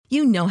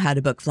You know how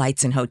to book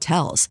flights and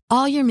hotels.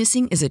 All you're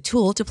missing is a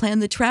tool to plan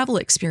the travel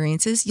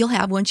experiences you'll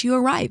have once you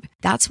arrive.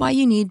 That's why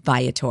you need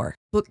Viator.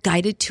 Book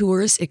guided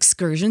tours,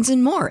 excursions,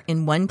 and more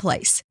in one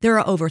place. There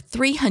are over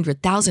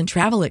 300,000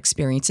 travel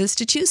experiences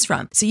to choose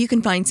from, so you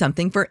can find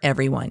something for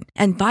everyone.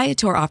 And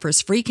Viator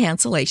offers free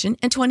cancellation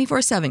and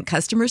 24/7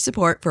 customer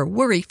support for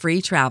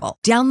worry-free travel.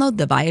 Download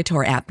the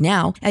Viator app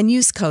now and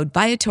use code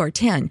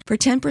Viator10 for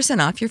 10%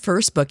 off your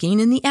first booking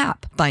in the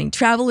app. Find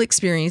travel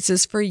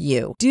experiences for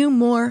you. Do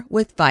more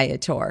with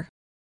Viator.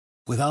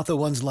 Without the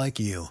ones like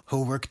you,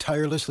 who work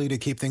tirelessly to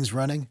keep things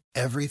running,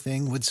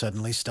 everything would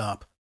suddenly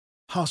stop.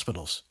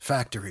 Hospitals,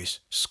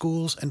 factories,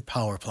 schools, and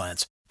power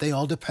plants, they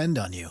all depend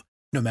on you.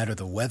 No matter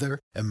the weather,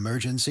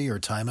 emergency, or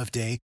time of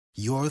day,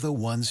 you're the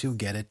ones who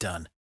get it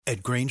done.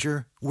 At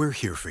Grainger, we're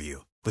here for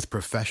you with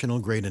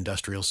professional-grade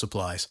industrial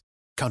supplies.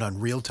 Count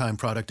on real-time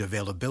product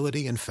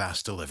availability and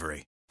fast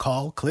delivery.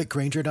 Call, click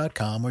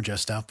Grainger.com, or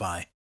just stop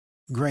by.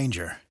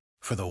 Grainger,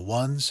 for the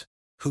ones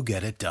who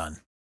get it done.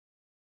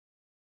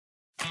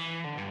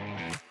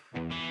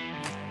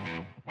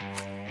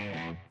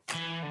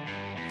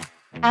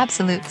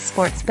 Absolute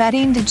sports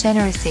betting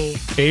degeneracy.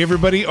 Hey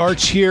everybody,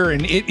 Arch here,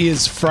 and it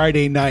is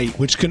Friday night,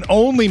 which can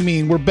only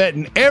mean we're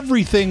betting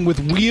everything with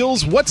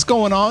wheels. What's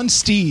going on,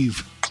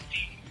 Steve?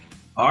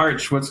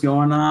 Arch, what's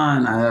going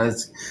on?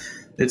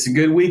 It's a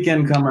good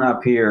weekend coming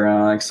up here.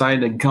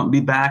 Excited to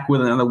be back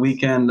with another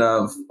weekend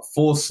of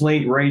full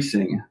slate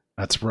racing.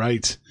 That's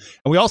right.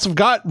 And we also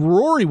got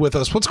Rory with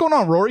us. What's going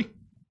on, Rory?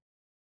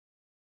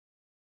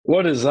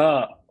 What is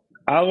up?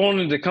 I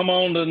wanted to come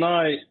on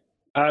tonight.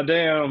 I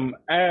damn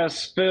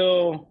asked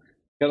Phil,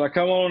 can I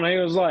come on? And he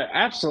was like,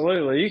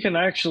 absolutely. You can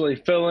actually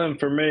fill in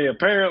for me.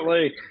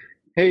 Apparently,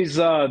 he's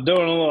doing a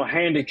little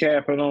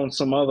handicapping on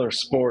some other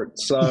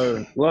sports.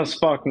 So let's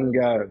fucking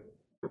go.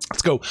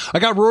 Let's go. I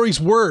got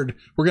Rory's word.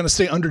 We're going to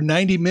stay under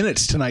 90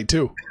 minutes tonight,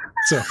 too.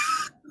 So,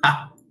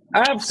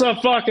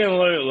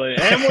 absolutely.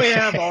 And we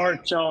have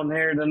Arch on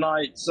here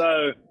tonight.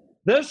 So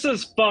this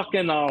is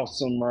fucking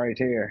awesome right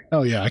here.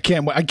 Oh, yeah. I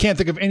can't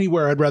think of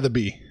anywhere I'd rather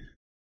be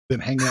than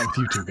hanging out with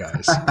you two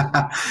guys.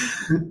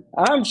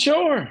 I'm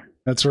sure.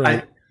 That's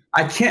right.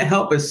 I can't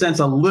help but sense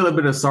a little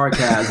bit of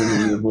sarcasm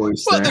in your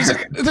voice. Well,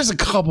 there's a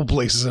couple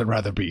places I'd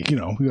rather be,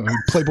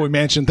 Playboy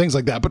Mansion, things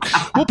like that. But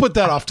we'll put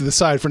that off to the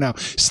side for now.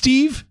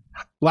 Steve,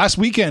 last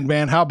weekend,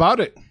 man, how about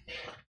it?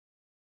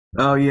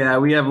 Oh, yeah,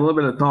 we have a little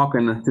bit of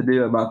talking to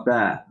do about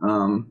that.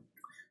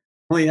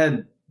 Only had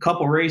a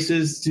couple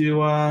races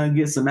to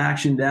get some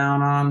action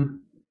down on.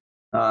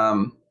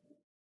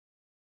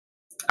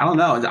 I don't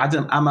know.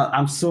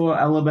 I'm still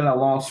a little bit at a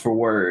loss for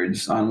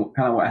words on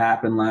kind of what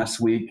happened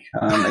last week.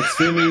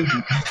 Xfinity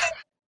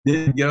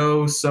didn't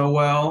go so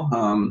well.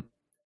 A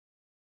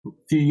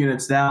few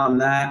units down on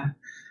that.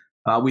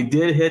 We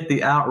did hit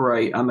the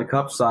outright on the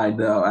Cup side,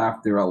 though,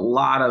 after a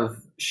lot of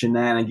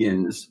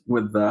shenanigans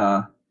with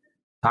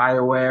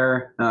tire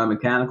wear,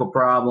 mechanical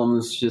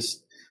problems.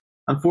 Just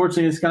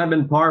unfortunately, it's kind of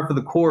been par for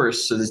the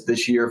course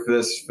this year for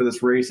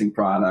this racing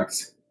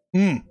product.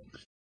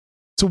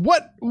 So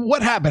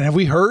what happened? Have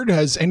we heard?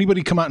 Has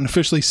anybody come out and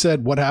officially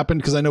said what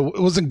happened? Because I know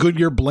it wasn't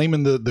Goodyear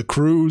blaming the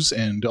crews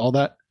and all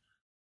that.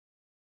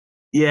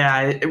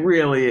 Yeah,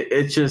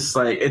 it's just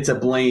like it's a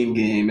blame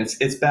game.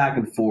 It's back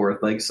and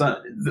forth. Like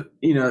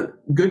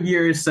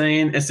Goodyear is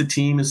saying it's the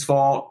team's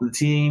fault. The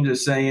teams are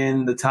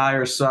saying the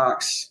tire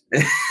sucks.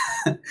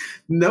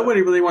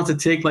 Nobody really wants to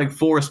take like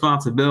full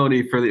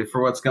responsibility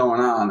for what's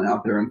going on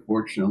out there.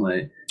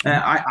 Unfortunately, and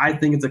I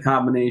think it's a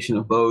combination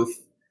of both.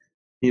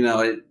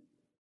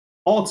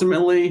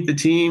 Ultimately, the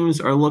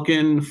teams are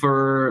looking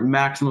for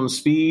maximum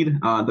speed.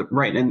 The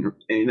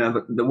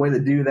way to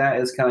do that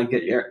is kind of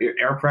get your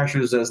air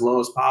pressures as low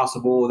as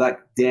possible. That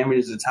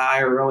damages the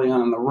tire early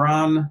on in the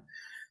run.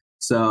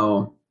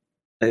 So,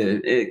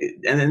 and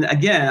then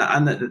again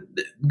on the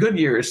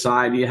Goodyear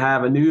side, you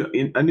have a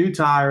new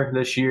tire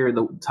this year.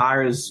 The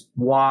tire is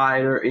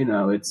wider.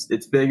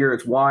 It's bigger.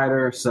 It's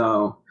wider.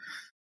 So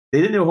they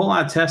didn't do a whole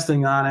lot of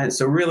testing on it.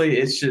 So really,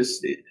 it's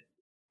just.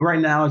 Right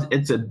now,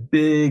 it's a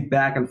big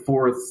back and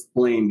forth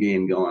blame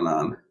game going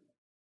on.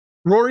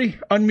 Rory,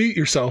 unmute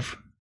yourself,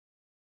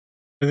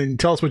 and then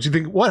tell us what you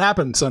think. What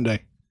happened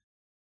Sunday?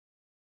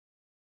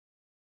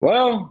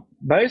 Well,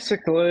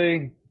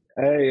 basically,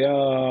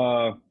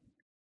 I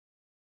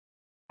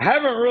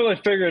haven't really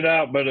figured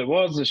out, but it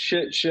was a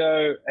shit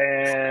show,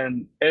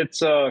 and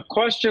it's a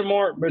question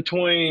mark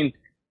between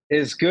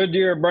is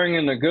Goodyear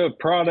bringing a good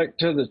product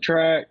to the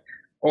track,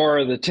 or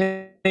are the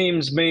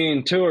teams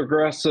being too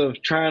aggressive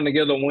trying to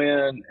get a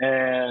win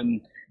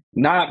and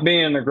not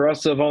being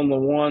aggressive on the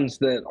ones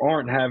that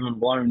aren't having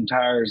blown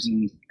tires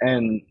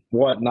and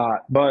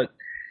whatnot. But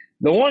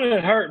the one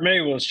that hurt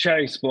me was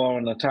Chase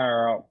blowing the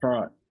tire out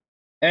front.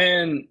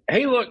 And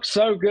he looked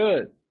so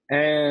good.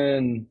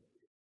 And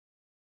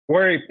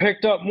where he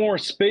picked up more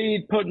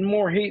speed, putting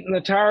more heat in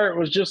the tire, it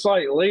was just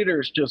like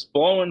leaders just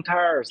blowing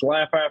tires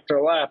lap after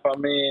lap. I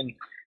mean,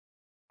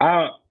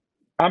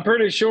 I'm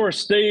pretty sure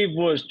Steve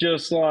was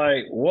just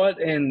like,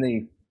 what in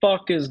the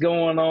fuck is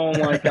going on,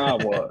 like I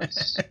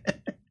was.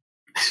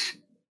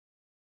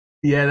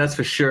 Yeah, that's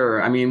for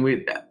sure. I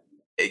mean,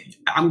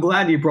 I'm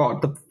glad you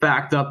brought the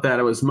fact up that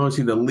it was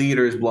mostly the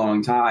leaders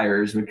blowing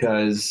tires,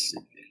 because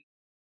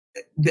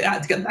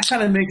that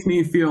kind of makes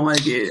me feel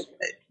like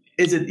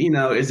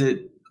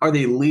are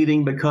they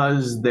leading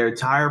because their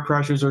tire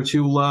pressures are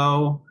too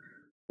low,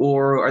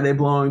 or are they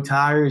blowing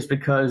tires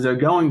because they're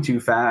going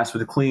too fast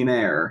with clean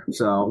air?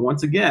 So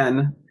once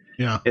again,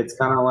 yeah, it's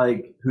kind of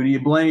like, who do you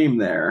blame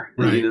there?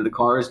 Right. Either the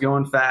car is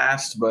going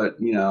fast, but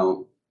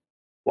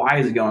why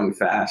is it going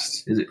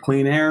fast? Is it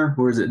clean air,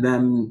 or is it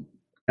them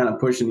kind of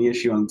pushing the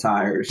issue on the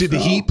tires? Did the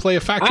heat play a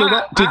factor at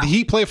all? Did the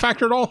heat play a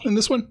factor at all in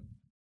this one?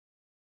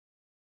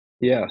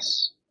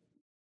 Yes,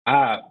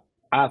 I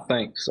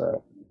think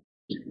so.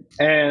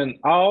 And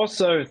I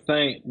also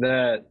think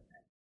that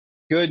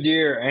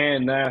Goodyear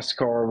and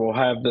NASCAR will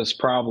have this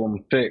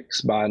problem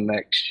fixed by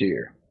next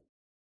year.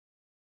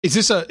 Is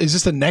this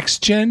a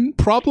next gen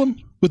problem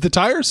with the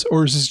tires,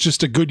 or is this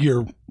just a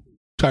Goodyear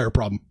tire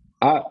problem?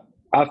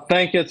 I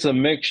think it's a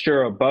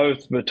mixture of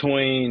both,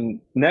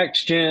 between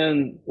next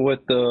gen with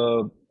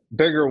the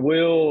bigger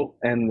wheel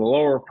and the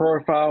lower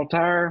profile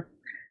tire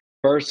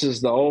versus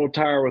the old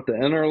tire with the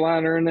inner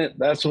liner in it.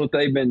 That's what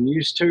they've been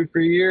used to for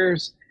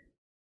years.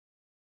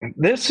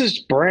 This is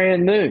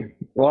brand new.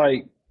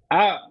 Like,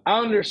 I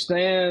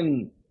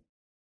understand.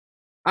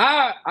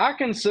 I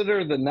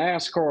consider the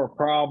NASCAR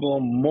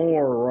problem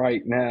more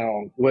right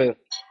now with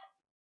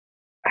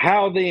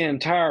how the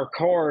entire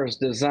car is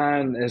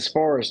designed as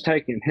far as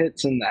taking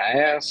hits in the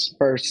ass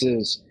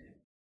versus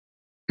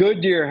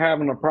Goodyear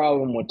having a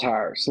problem with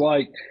tires.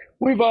 Like,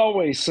 we've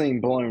always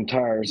seen blown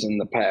tires in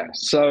the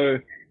past. So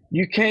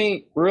you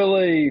can't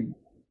really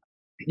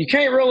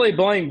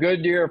blame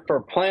Goodyear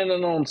for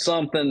planning on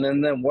something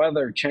and then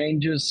weather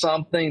changes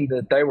something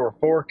that they were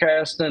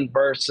forecasting,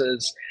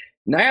 versus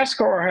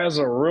NASCAR has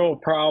a real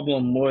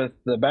problem with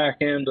the back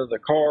end of the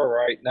car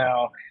right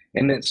now,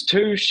 and it's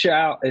too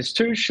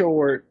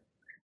short.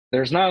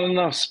 There's not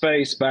enough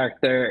space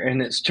back there,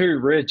 and it's too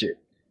rigid.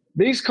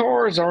 These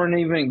cars aren't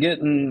even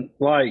getting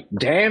like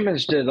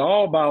damaged at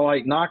all by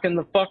like knocking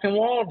the fucking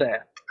wall down.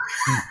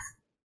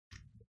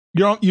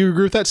 You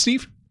agree with that,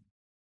 Steve?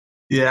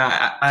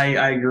 Yeah,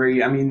 I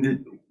agree. I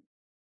mean,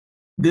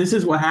 this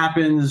is what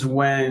happens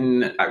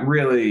when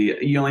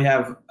really you only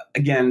have,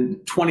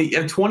 again,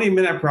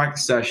 20-minute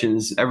practice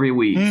sessions every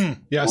week.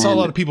 Yeah, I saw a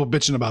lot of people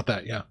bitching about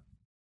that. Yeah.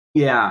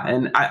 Yeah,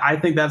 and I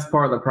think that's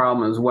part of the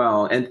problem as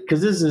well. And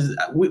because this is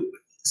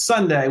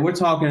Sunday, we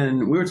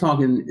were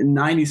talking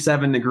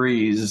 97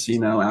 degrees,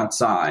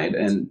 outside,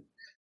 and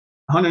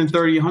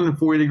 130,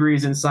 140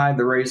 degrees inside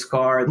the race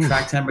car. The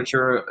track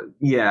temperature,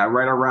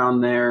 right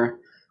around there.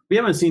 We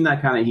haven't seen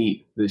that kind of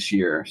heat this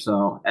year.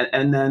 So,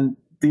 and then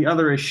the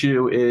other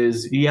issue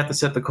is you have to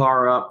set the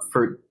car up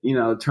for,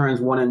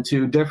 turns 1 and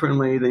 2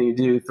 differently than you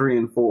do 3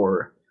 and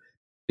 4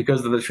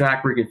 because of the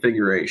track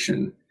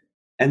reconfiguration.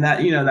 And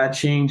that, that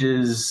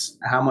changes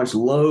how much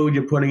load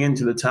you're putting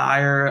into the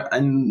tire,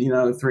 and,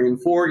 3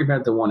 and 4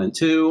 compared to 1 and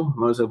 2.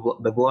 Most of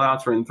the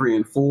blowouts are in 3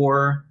 and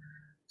 4.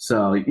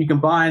 So you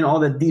combine all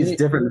these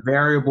different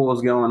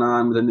variables going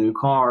on with a new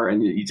car,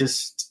 and you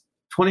just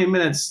 20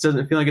 minutes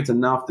doesn't feel like it's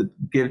enough to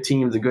give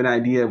teams a good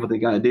idea of what they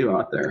got to do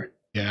out there.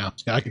 Yeah,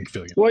 I can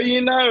feel you.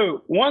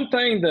 Well, one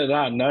thing that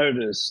I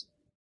noticed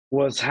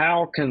was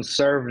how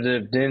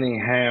conservative Denny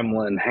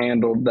Hamlin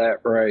handled that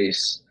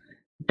race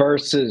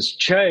versus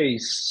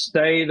Chase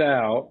stayed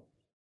out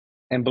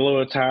and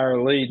blew a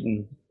tire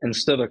leading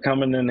instead of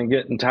coming in and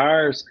getting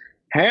tires.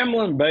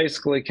 Hamlin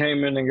basically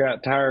came in and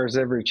got tires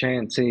every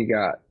chance he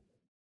got.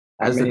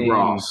 As did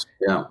Ross,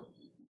 yeah.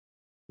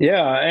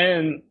 Yeah,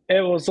 and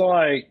it was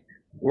like,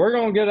 we're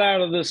going to get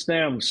out of this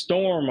damn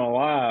storm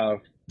alive,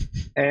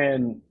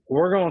 and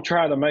we're going to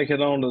try to make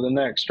it onto the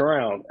next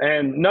round.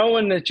 And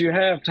knowing that you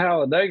have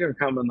Talladega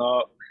coming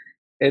up,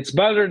 it's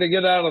better to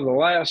get out of the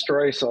last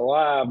race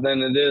alive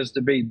than it is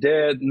to be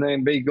dead and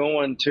then be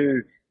going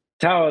to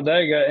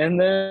Talladega.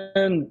 And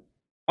then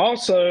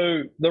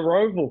also the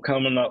Roval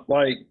coming up.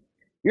 Like,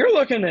 you're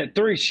looking at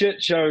 3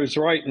 shit shows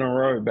right in a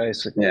row,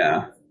 basically.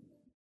 Yeah.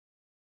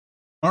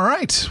 All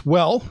right.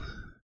 Well,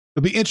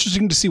 it'll be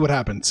interesting to see what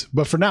happens.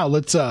 But for now,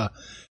 let's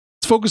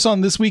focus on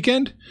this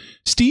weekend.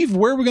 Steve,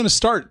 where are we going to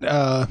start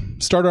our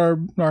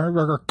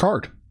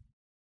card?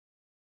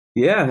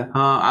 Yeah,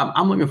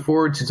 I'm looking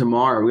forward to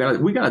tomorrow.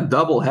 We got a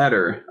double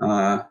header.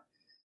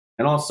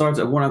 It all starts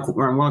at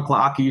 1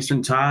 o'clock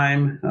Eastern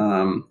time.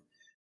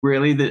 We're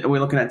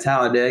looking at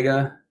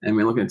Talladega, and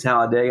we're looking at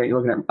Talladega.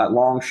 You're looking at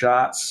long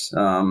shots.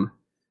 I'm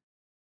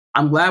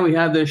glad we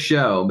have this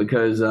show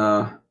because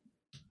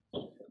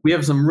we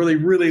have some really,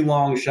 really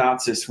long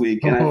shots this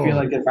week. And I feel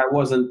like if I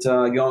wasn't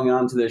going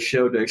on to this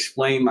show to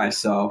explain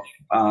myself,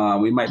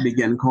 we might be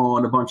getting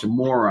called a bunch of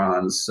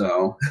morons.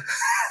 So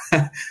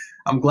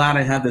I'm glad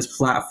I have this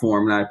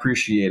platform, and I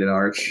appreciate it,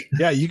 Arch.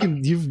 Yeah,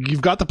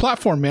 you've got the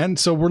platform, man.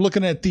 So we're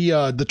looking at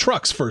the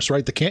trucks first,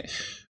 right?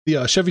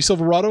 The Chevy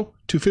Silverado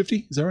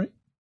 250, is that right?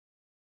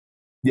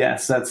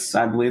 Yes,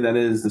 I believe that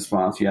is the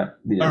sponsor.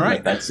 Yeah. All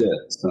right, that's it.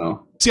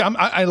 So see,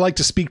 I like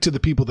to speak to the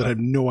people that have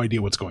no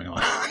idea what's going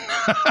on.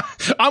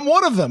 I'm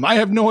one of them. I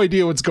have no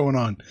idea what's going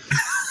on.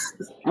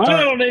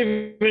 I don't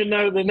even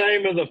know the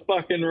name of the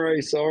fucking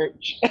race,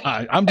 Arch.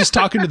 I'm just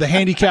talking to the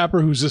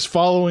handicapper who's just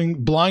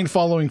blind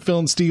following Phil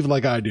and Steve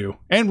like I do.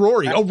 And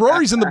Rory. Oh,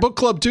 Rory's in the book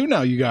club too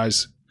now, you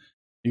guys.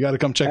 You got to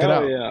come check it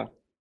out.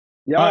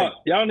 Yeah.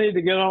 Y'all need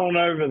to get on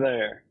over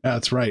there.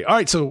 That's right. All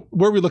right, so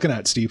where are we looking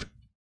at, Steve?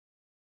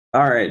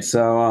 All right,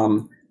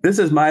 so this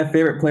is my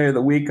favorite player of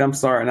the week. I'm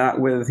starting out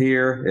with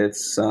here.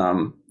 It's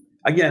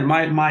again,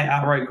 my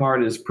outright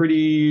card is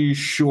pretty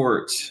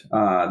short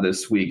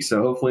this week,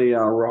 so hopefully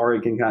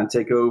Rory can kind of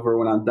take over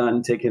when I'm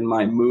done taking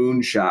my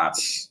moon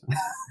shots.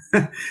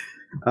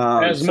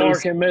 As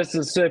Mark in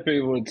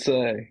Mississippi would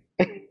say.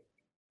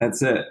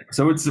 That's it.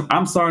 So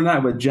I'm starting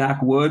out with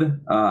Jack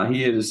Wood.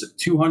 He is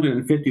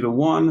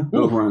 250-1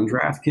 over on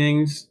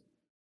DraftKings.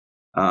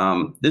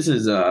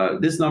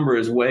 This number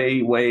is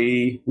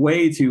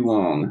way too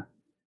long.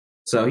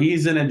 So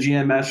he's in a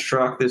GMS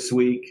truck this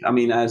week. I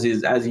mean, as he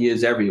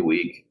is every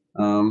week.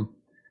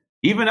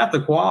 Even at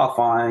the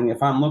qualifying,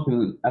 if I'm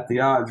looking at the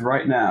odds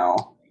right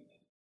now,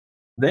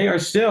 they are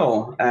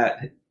still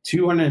at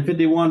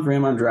 251 for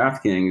him on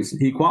DraftKings.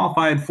 He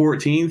qualified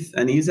 14th,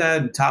 and he's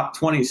had top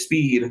 20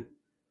 speed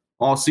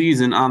all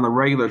season on the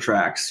regular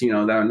tracks. You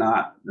know, they're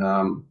not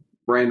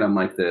random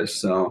like this.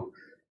 So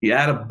he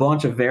had a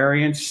bunch of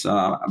variants.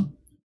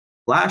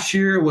 Last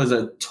year was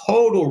a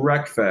total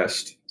wreck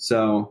fest.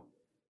 So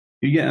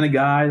you're getting a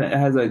guy that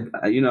has a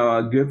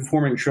good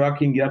performing truck.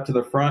 He can get up to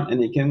the front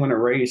and he can win a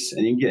race,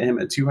 and you can get him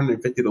at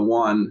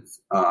 250-1.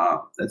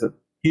 That's a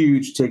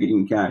huge ticket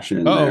you can cash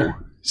in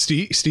there.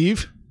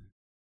 Steve,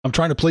 I'm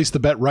trying to place the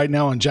bet right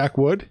now on Jack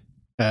Wood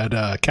at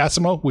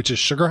Casimo, which is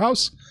Sugar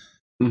House.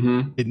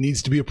 Mm-hmm. It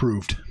needs to be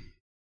approved.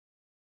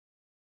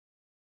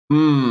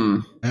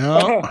 Yeah.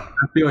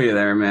 I feel you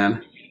there,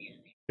 man.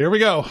 Here we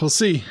go. We'll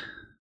see.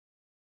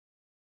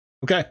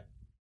 Okay.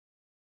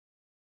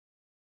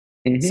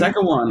 Mm-hmm.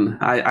 Second one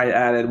I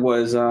added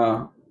was,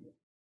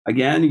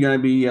 again, you're going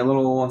to be a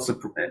little,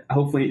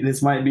 hopefully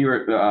this might be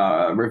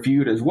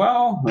reviewed as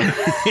well.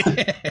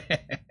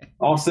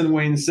 Austin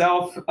Wayne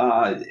Self.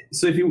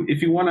 So if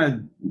you want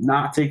to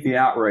not take the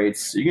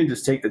outrights, you can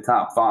just take the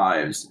top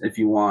fives if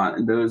you want.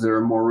 And those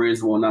are more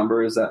reasonable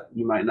numbers that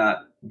you might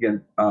not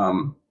get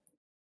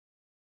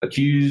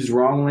accused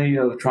wrongly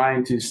of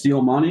trying to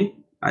steal money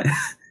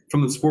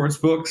from the sports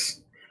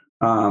books.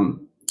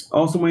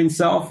 Austin Wayne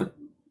Self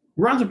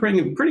runs a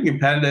pretty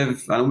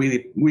competitive on a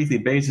weekly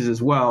basis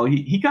as well.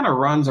 He kind of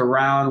runs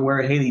around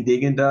where Haley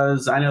Deegan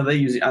does. I know they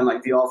usually,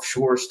 unlike the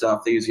offshore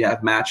stuff, they usually have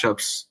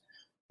matchups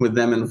with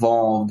them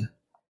involved.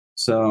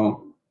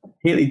 So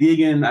Haley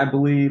Deegan, I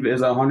believe,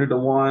 is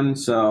 100-1.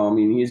 So I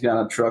mean, he's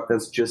got a truck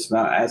that's just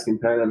about as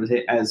competitive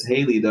as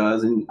Haley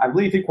does, and I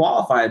believe he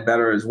qualified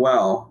better as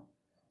well.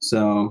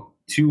 So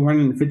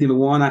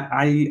 250-1.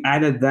 I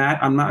added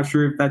that. I'm not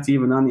sure if that's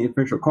even on the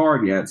official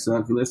card yet. So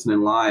if you're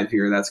listening live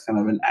here, that's kind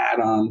of an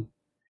add-on.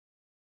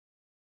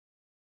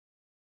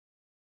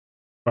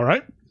 All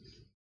right,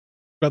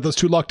 got those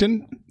two locked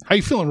in. How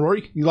you feeling,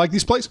 Rory? You like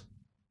these plays?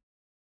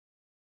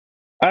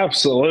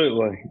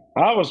 Absolutely.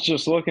 I was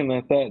just looking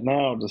at that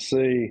now to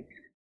see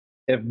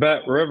if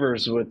Bet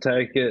Rivers would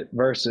take it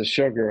versus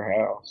Sugar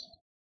House.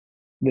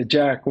 The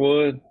Jack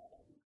Wood,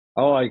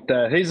 I like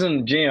that. He's in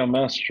the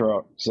GMS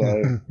truck,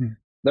 so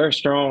they're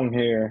strong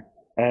here.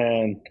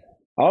 And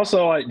I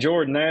also like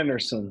Jordan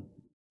Anderson,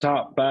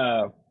 top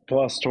 5,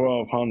 plus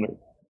 1,200.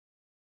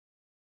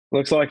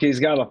 Looks like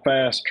he's got a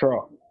fast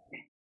truck.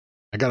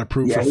 I got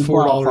approved for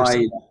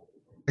 $4.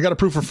 I got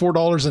approved for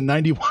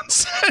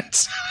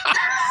 $4.91.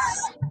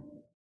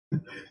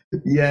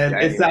 Yeah,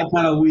 it's that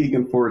kind of week,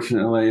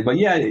 unfortunately. But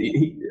yeah,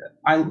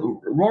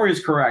 Rory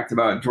is correct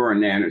about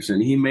Jordan Anderson.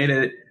 He made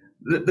it.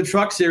 The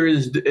Truck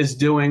Series is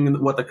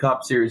doing what the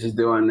Cup Series is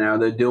doing now.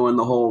 They're doing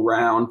the whole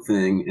round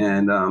thing,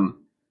 and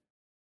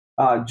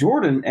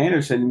Jordan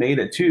Anderson made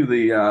it to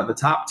the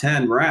top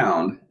 10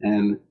 round.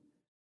 And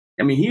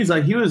I mean, he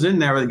was in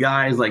there with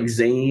guys like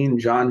Zane,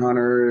 John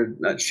Hunter,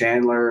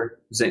 Chandler,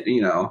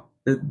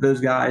 those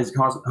guys,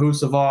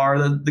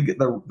 Hocevar,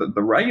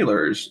 the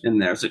regulars in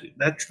there. So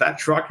that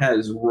truck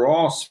has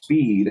raw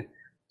speed.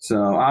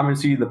 So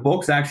obviously the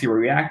books actually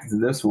reacted to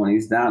this one.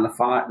 He's down to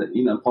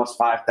plus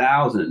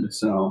 5,000.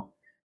 So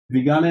if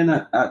you got in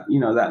at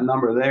that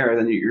number there,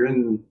 then you're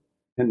in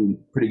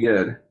pretty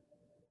good.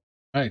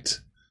 Right.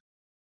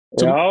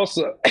 So,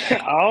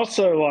 yeah, I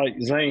also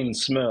like Zane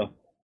Smith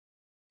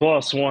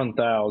plus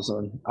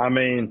 1,000. I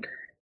mean,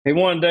 he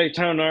won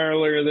Daytona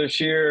earlier this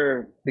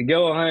year. The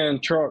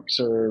Gillihan trucks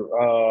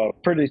are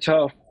pretty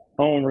tough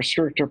on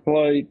restrictor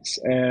plates,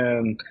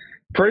 and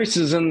Priest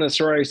is in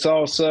this race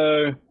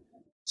also.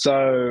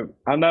 So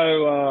I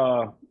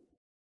know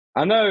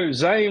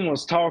Zane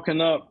was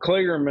talking up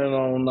Kligerman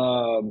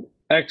on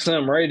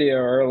XM radio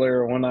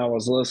earlier when I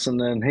was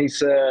listening. He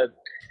said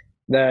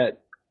that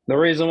the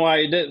reason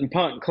why he didn't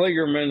punt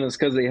Kligerman is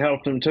because he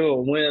helped him to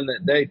a win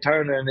at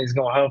Daytona, and he's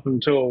going to help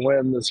him to a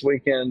win this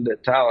weekend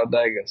at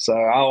Talladega. So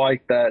I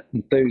like that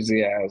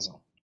enthusiasm.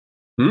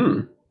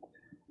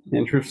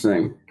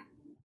 Interesting.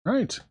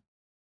 Right.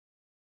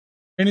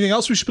 Anything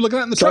else we should be looking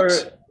at in the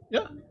trucks?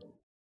 Yeah.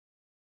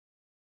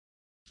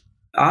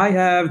 I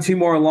have 2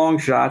 more long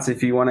shots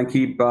if you want to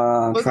keep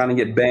trying to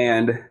get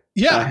banned.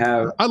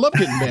 Yeah, I love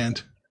getting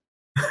banned.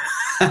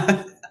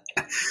 I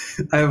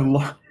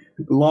have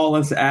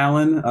Lawless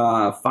Allen,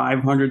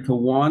 500 to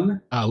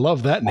 1. I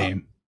love that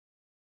name.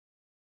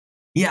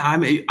 Yeah, I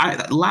mean,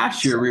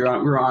 last year we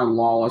were on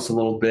Lawless a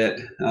little bit.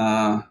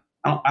 I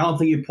don't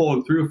think he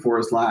pulled through for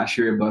us last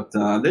year, but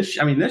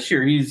this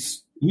year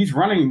he's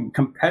running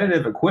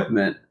competitive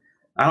equipment.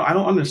 I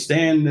don't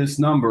understand this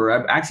number.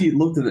 I've actually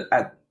looked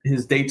at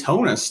his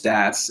Daytona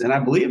stats, and I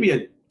believe he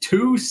had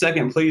 2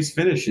 second place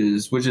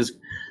finishes, which is,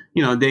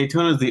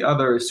 Daytona is the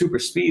other super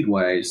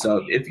speedway.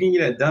 So if you can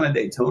get it done at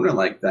Daytona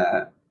like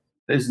that,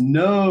 there's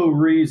no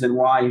reason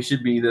why he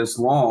should be this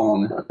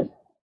long.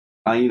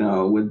 In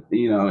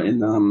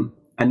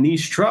a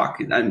niche truck.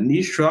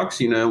 Niche trucks,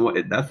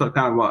 that's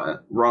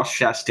what Ross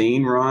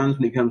Chastain runs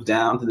when he comes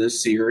down to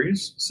this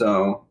series.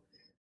 So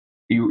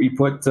you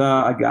put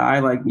a guy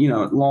like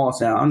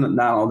Lawless Allen,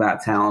 not all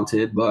that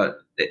talented, but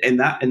in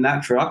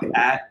that truck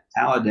at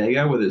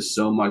Talladega with his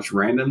so much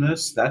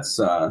randomness, that's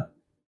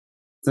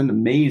it's an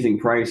amazing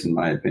price in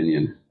my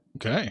opinion.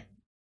 Okay.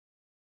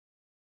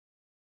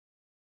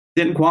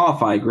 Didn't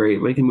qualify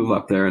great, but he can move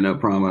up there, no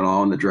problem at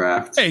all in the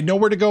draft. Hey,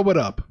 nowhere to go but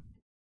up.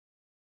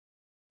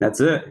 That's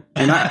it.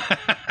 And I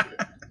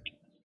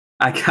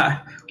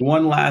got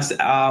one last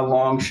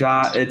long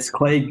shot. It's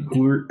Clay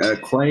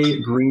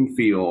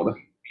Greenfield.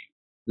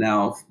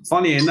 Now,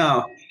 funny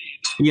enough,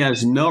 he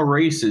has no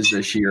races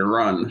this year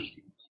run.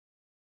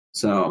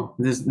 So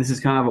this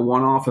is kind of a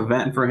one-off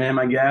event for him,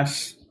 I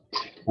guess.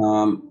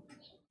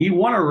 He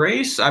won a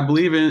race, I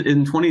believe,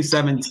 in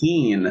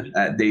 2017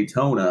 at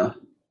Daytona.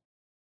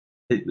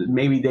 I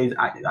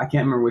can't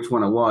remember which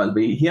one it was,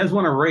 but he has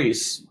won a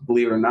race,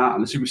 believe it or not,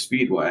 on the super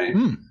speedway.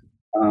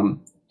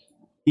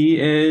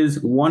 He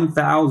is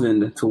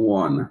 1,000 to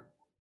 1.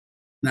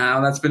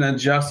 Now that's been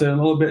adjusted a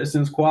little bit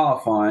since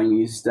qualifying.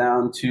 He's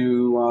down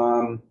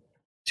to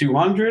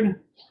 200.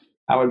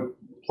 I would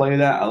play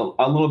that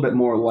a little bit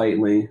more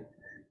lightly.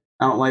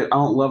 I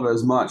don't love it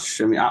as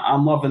much. I mean,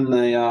 I'm loving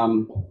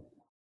the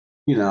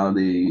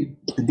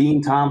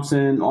Dean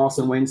Thompson,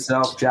 Austin Wayne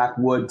Self, Jack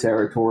Wood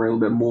territory a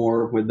little bit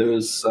more with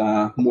those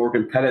more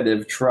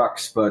competitive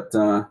trucks. But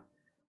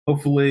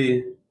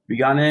hopefully we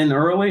got in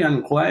early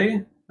on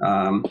Clay.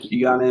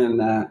 You got in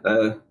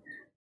that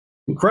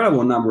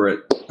incredible number at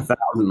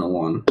 1,000 to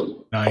 1.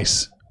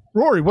 Nice.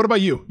 Rory, what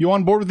about you? You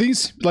on board with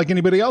these like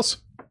anybody else?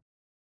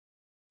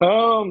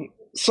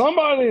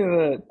 Somebody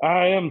that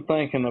I am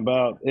thinking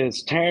about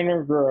is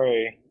Tanner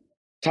Gray,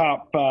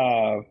 top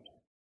 5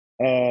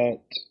 at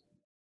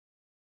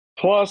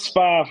plus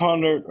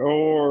 500,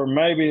 or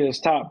maybe his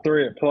top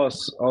 3 at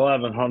plus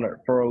 1,100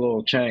 for a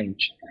little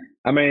change.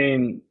 I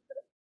mean,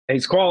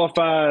 he's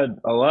qualified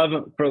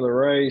 11th for the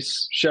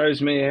race,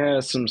 shows me he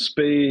has some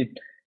speed.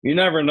 You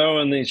never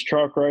know in these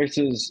truck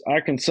races. I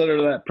consider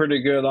that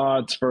pretty good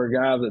odds for a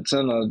guy that's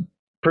in a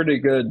pretty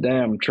good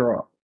damn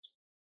truck.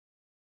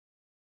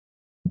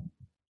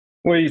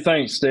 What do you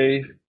think,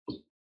 Steve?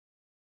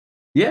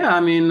 Yeah,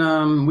 I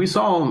mean, we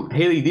saw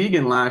Hailie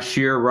Deegan last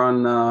year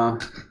run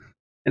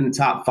in the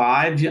top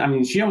 5. I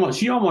mean, she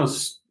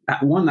almost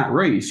won that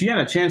race. She had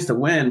a chance to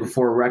win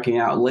before wrecking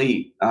out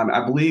late.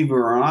 I believe we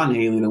were on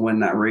Hailie to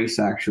win that race,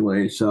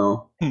 actually.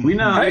 So we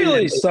know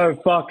Hailey's so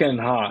fucking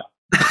hot.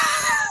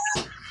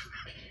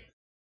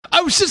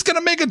 I was just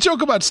gonna make a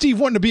joke about Steve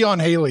wanting to be on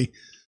Hailie.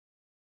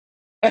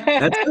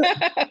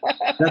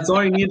 That's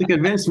all you need to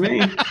convince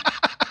me.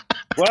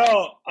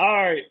 Well,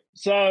 all right.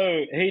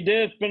 So he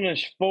did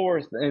finish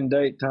 4th in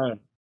Daytona.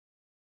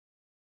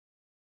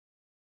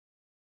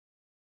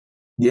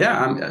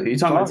 Yeah, you're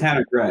talking about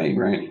Tanner Gray,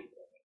 right?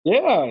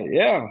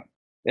 Yeah.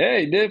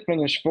 He did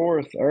finish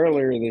 4th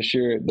earlier this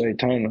year at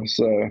Daytona.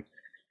 So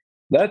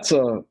that's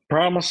a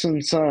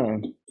promising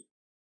sign.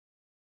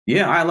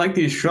 Yeah, I like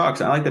these trucks.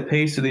 I like the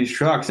pace of these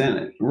trucks.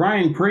 And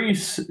Ryan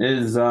Preece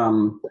is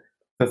the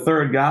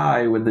 3rd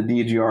guy with the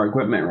DGR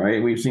equipment,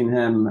 right? We've seen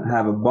him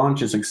have a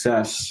bunch of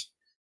success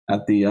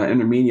at the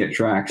intermediate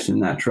tracks in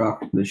that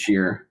truck this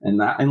year, and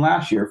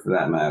last year for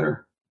that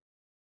matter.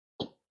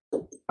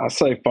 I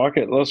say fuck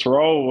it, let's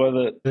roll with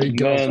it. There you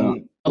go.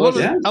 I love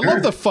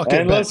the fuck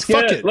it. Let's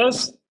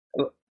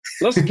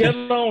get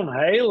on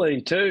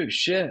Hailie too.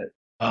 Shit.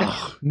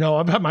 Oh no,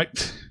 I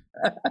might.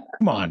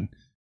 Come on,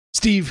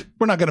 Steve.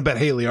 We're not going to bet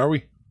Hailie, are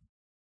we?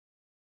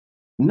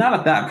 Not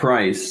at that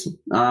price.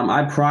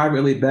 I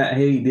privately bet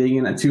Hailie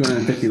Deegan at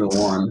 250 to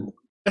 1.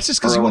 That's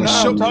just because you want to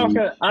show. You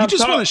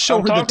just want to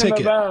show her the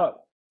ticket.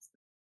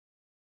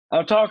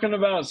 I'm talking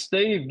about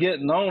Steve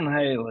getting on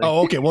Hailie.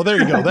 Oh, okay. Well, there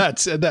you go.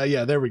 That's that.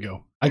 Yeah, there we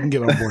go. I can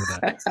get on board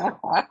with that.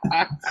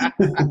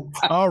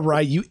 All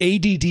right, you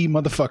ADD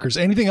motherfuckers.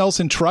 Anything else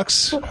in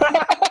trucks?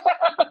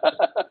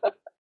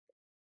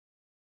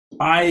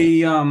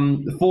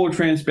 Full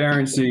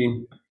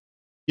transparency.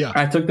 Yeah,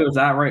 I took those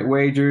outright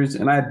wagers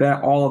and I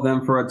bet all of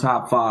them for a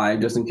top 5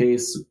 just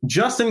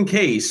in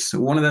case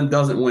one of them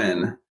doesn't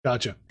win.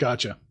 Gotcha.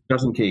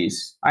 just in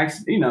case. I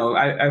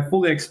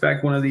fully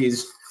expect one of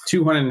these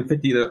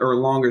 250 or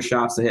longer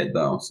shots to hit,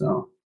 though.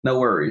 So no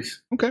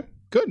worries. Okay,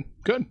 good.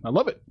 I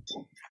love it.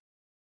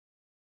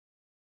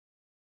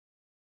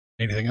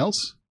 Anything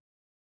else?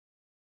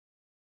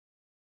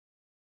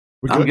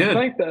 I'm good.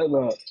 I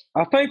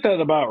think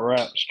that about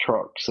wraps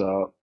trucks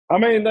up. I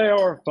mean, they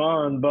are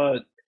fun,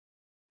 but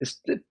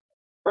it's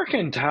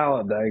freaking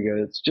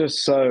Talladega. It's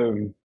just so.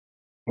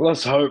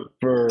 Let's hope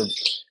for.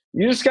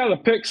 You just got to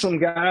pick some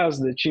guys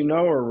that you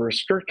know are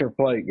restrictor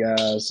plate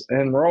guys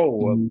and roll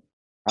with them.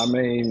 I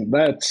mean,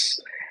 that's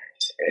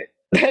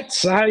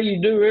how you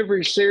do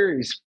every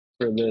series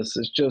for this.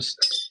 It's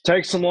just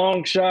take some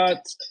long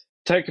shots,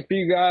 take a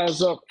few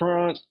guys up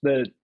front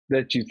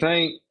that you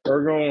think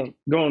are going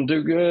to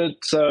do good.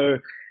 So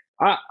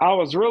I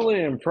was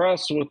really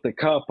impressed with the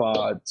Cup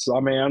odds. I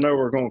mean, I know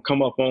we're going to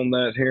come up on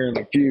that here in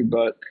a few,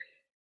 but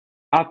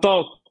I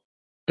thought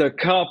the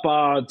Cup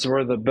odds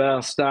were the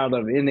best out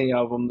of any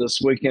of them this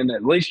weekend.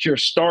 At least you're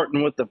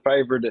starting with the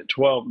favorite at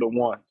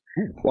 12-1.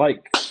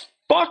 Like,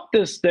 fuck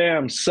this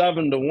damn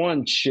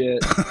 7-1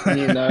 shit,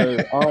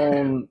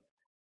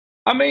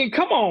 I mean,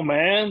 come on,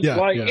 man. Yeah,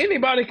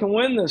 anybody can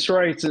win this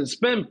race. It's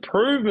been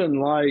proven.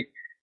 Like,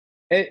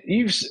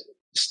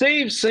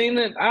 Steve's seen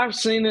it. I've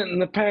seen it in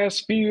the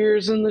past few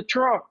years in the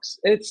trucks.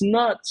 It's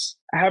nuts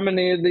how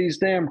many of these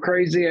damn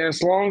crazy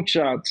ass long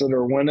shots that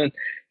are winning.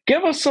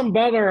 Give us some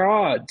better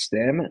odds,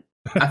 damn it.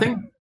 I think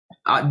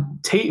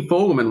Tate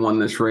Fogelman won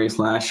this race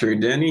last year,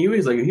 didn't he? He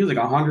was like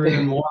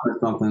 101 or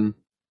something.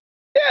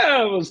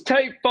 Yeah, it was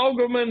Tate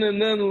Fogelman,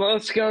 and then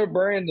Let's Go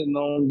Brandon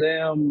on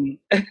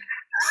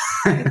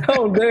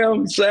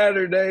damn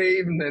Saturday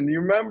evening.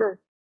 You remember?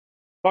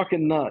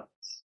 Fucking nuts.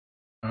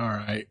 All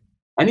right.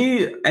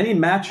 Any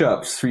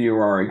matchups for you,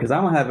 Rory? Because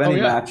I don't have any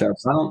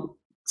matchups. I don't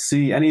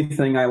see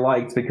anything I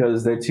liked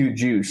because they're too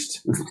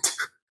juiced.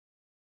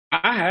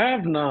 I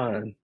have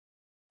none.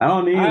 I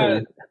don't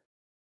either.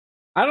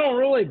 I don't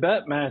really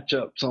bet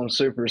matchups on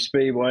super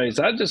speedways.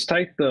 I just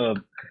take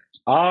the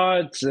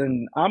odds,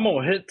 and I'm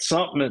gonna hit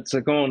something that's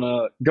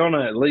gonna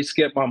at least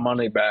get my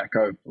money back.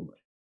 Hopefully,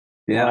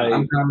 yeah,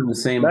 I'm kind of in the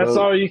same. That's boat.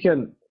 all you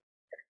can.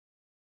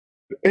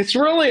 It's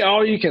really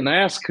all you can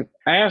ask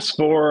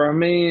for. I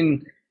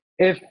mean,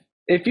 if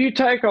you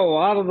take a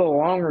lot of the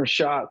longer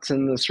shots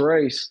in this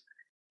race,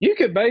 you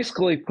could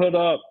basically put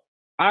up.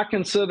 I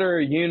consider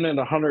a unit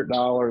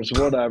 $100,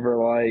 whatever.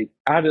 Like,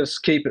 I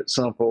just keep it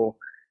simple.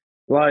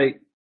 Like,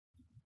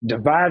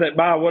 divide it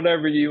by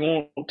whatever you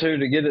want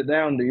to get it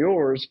down to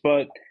yours.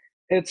 But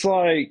it's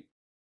like,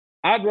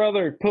 I'd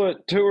rather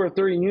put 2 or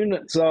 3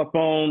 units up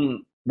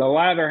on the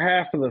latter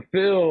half of the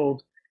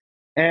field,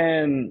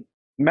 and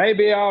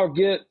maybe I'll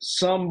get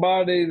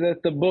somebody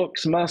that the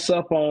books mess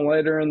up on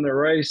later in the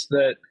race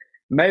that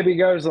maybe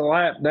goes a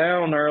lap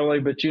down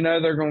early, but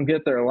they're going to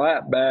get their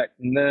lap back,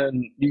 and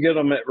then you get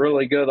them at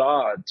really good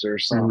odds or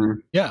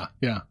something. Yeah,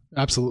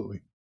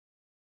 absolutely.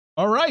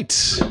 All right,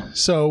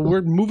 so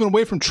we're moving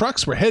away from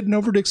trucks. We're heading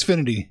over to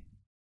Xfinity.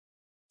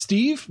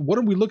 Steve, what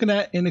are we looking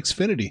at in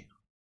Xfinity?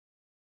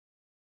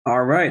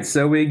 All right,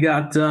 so we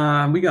got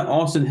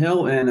Austin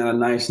Hill in a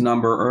nice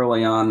number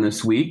early on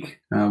this week.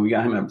 We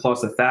got him at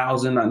plus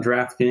 1,000 on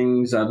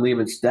DraftKings. I believe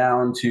it's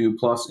down to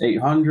plus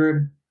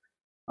 800.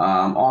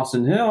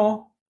 Austin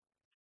Hill,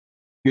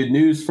 good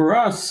news for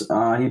us.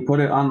 He put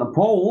it on the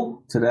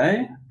poll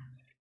today,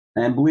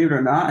 and believe it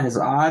or not, his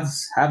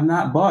odds have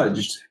not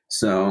budged.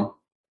 So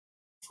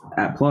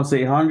at plus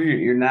 800,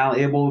 you're now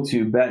able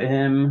to bet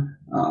him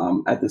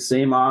at the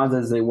same odds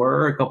as they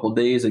were a couple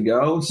days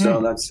ago.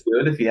 So that's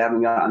good. If you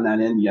haven't gotten that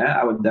in yet,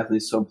 I would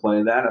definitely still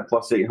play that at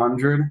plus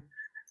 800.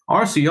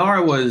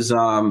 RCR was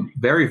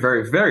very,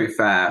 very, very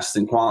fast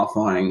in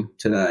qualifying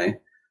today.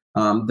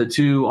 The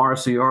 2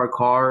 RCR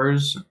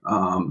cars,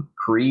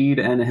 Creed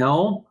and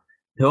Hill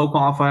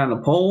qualified on the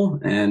pole,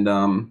 and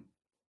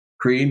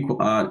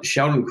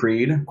Sheldon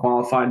Creed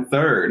qualified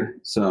third.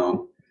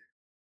 So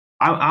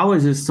I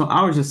was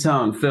just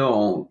telling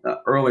Phil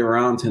earlier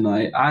on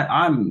tonight.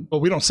 Well,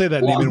 we don't say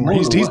that name anymore.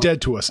 He's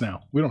dead to us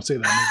now. We don't say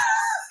that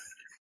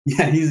name.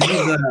 Yeah, he's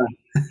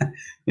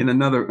in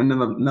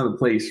another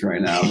place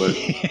right now, but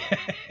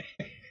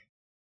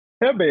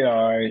he'll be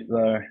all right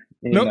though.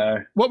 You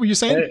know. What were you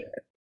saying?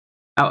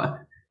 I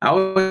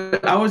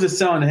was just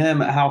telling him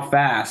how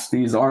fast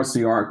these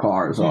RCR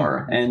cars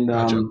are, and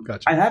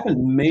Gotcha. I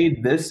haven't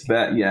made this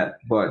bet yet,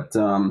 but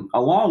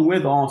along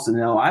with Austin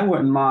Hill, I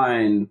wouldn't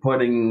mind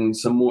putting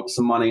some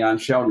money on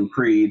Sheldon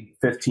Creed,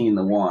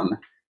 15-1.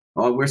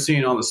 We're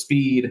seeing all the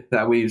speed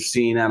that we've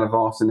seen out of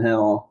Austin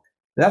Hill.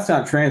 That's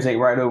going to translate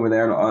right over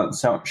there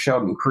to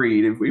Sheldon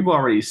Creed. We've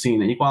already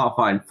seen it. He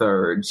qualified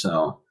third,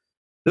 so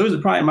those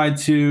are probably my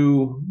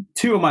two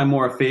of my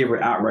more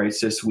favorite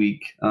outrights this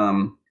week.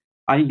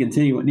 I can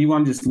continue. Do you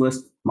want to just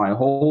list my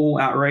whole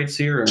outrights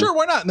here? Or? Sure,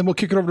 why not? And then we'll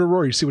kick it over to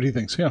Rory, see what he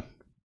thinks.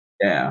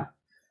 Yeah.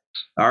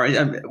 All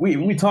right.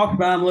 We talked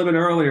about him a little bit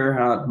earlier,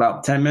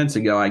 about 10 minutes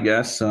ago, I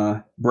guess.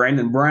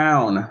 Brandon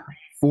Brown,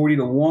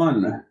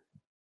 40-1.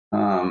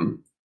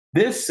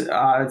 This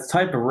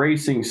type of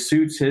racing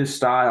suits his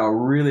style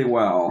really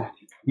well.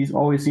 He's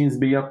always seems to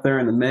be up there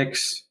in the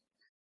mix.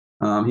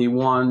 He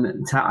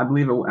won, I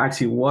believe it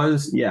actually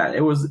was,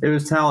 it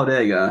was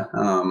Talladega.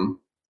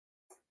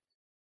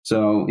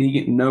 So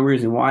no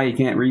reason why he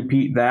can't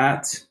repeat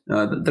that.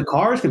 The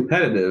car is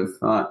competitive.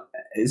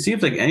 It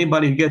seems like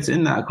anybody who gets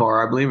in that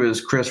car, I believe it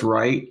was Chris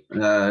Wright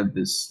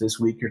this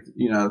week,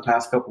 the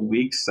past couple of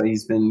weeks.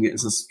 He's been getting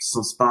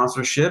some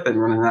sponsorship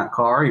and running that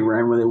car. He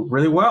ran really,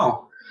 really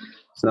well.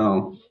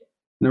 So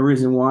no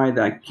reason why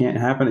that can't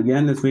happen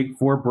again this week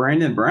for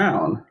Brandon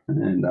Brown.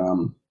 And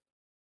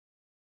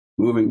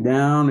moving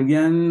down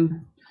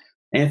again,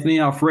 Anthony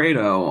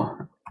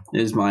Alfredo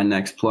is my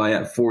next play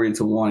at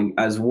 40-1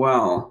 as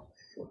well.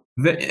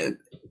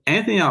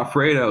 Anthony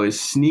Alfredo is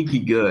sneaky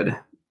good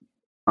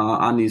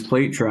on these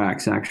plate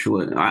tracks,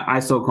 actually. I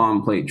still call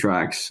them plate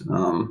tracks.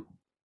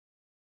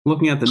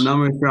 Looking at the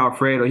numbers for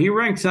Alfredo, he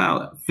ranks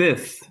out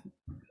 5th.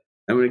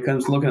 And when it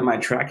comes to looking at my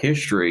track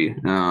history,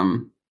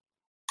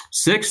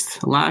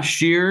 6th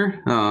last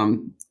year,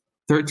 13th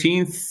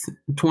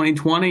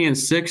 2020, and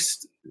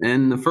 6th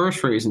in the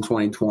first race in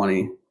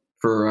 2020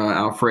 for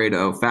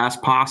Alfredo,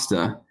 Fast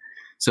Pasta.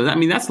 So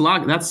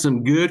that's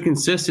some good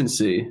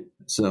consistency.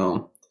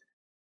 So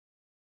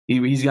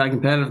he's got a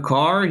competitive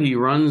car. He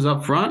runs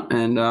up front,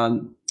 and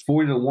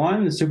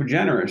 40-1 is super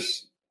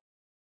generous.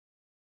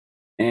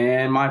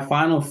 And my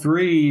final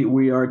 3,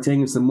 we are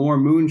taking some more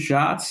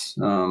moonshots.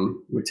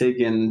 We're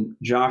taking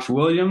Josh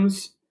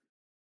Williams.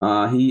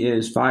 He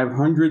is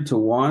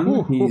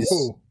 500-1.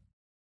 He's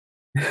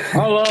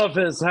I love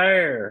his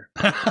hair.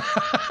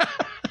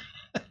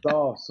 It's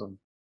awesome.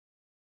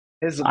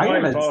 His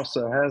wife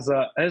also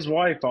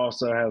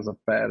has a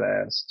fat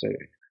ass too.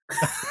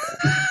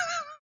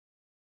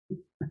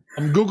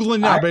 I'm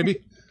Googling now, baby.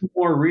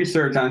 More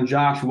research on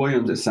Josh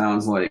Williams, it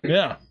sounds like.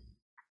 Yeah.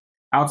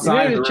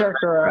 Outside, you need to check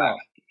her out.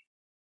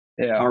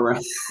 Yeah. All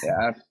right.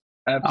 Yeah,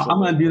 absolutely. I'm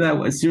going to do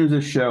that as soon as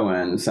this show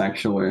ends,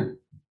 actually.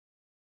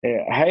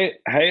 Yeah.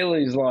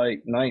 Haley's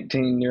like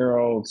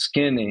 19-year-old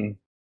skinny,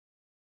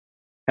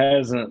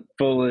 hasn't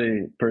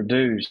fully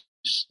produced,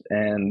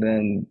 and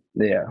then,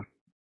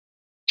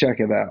 check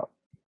it out.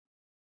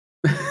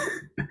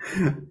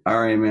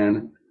 All right,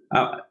 man.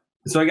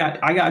 So I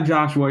got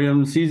Josh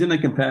Williams. He's in a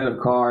competitive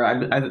car.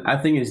 I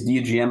think it's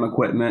DGM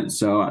equipment,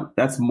 so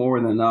that's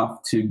more than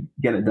enough to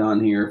get it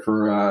done here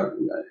for a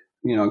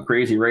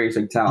crazy race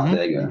like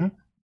Talladega.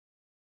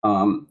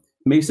 Mm-hmm.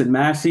 Mason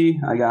Massey,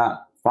 I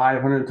got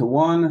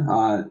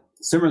 500-1.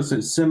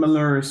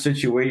 Similar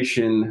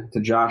situation to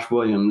Josh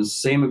Williams.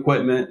 Same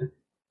equipment,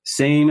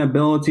 same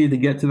ability to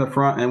get to the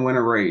front and win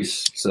a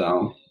race.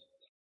 So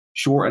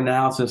short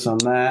analysis on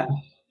that.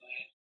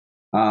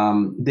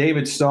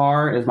 David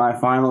Starr is my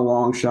final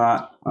long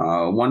shot,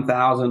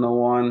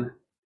 1,000-1.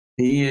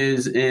 He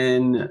is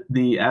in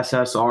the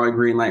SSR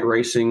Greenlight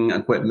Racing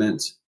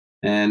equipment,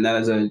 and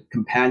that is a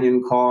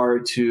companion car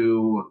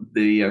to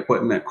the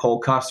equipment Cole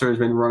Custer has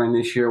been running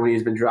this year when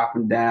he's been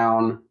dropping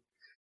down.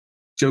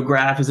 Joe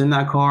Graff is in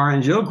that car,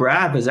 and Joe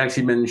Graff has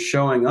actually been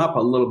showing up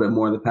a little bit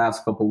more the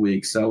past couple of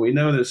weeks. So we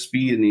know there's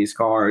speed in these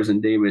cars,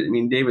 and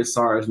David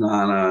Starr is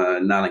not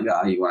a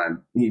guy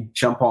you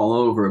jump all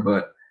over,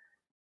 but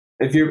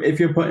if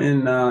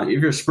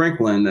you're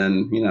sprinkling,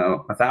 then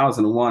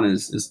 1,000-1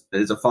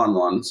 is a fun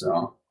one.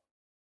 So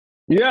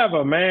you have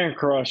a man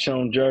crush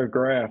on Joe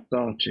Graff,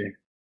 don't you?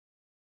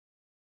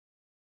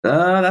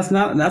 That's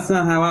not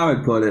how I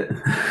would put it.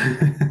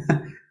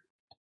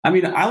 I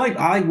mean, I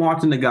like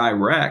watching the guy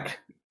wreck.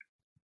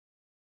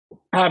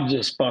 I'm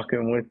just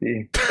fucking with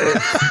you.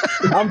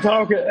 I'm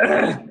talking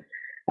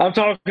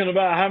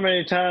about how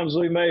many times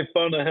we made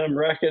fun of him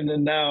wrecking,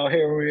 and now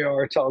here we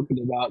are talking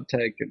about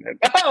taking it.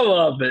 I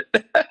love it.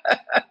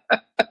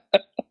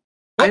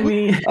 I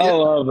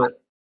love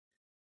it.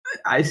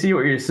 I see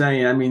what you're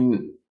saying. I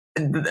mean,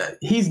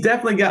 he's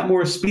definitely got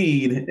more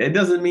speed. It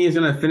doesn't mean he's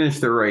going to finish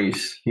the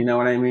race. You know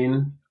what I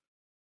mean?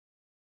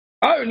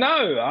 Oh,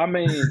 no. I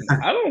mean,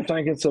 I don't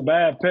think it's a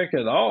bad pick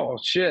at all.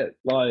 Shit.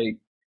 Like,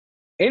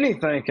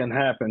 anything can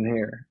happen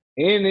here.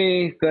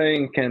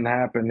 Anything can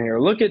happen here.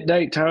 Look at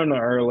Daytona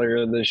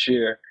earlier this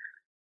year.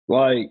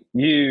 Like,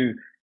 you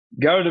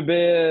go to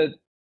bed,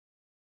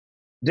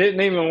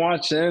 didn't even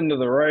watch the end of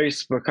the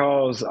race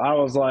because I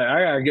was like,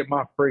 I got to get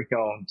my freak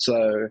on.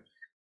 So,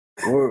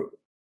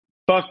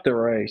 fuck the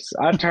race.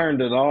 I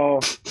turned it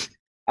off.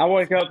 I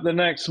wake up the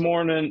next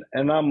morning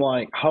and I'm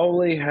like,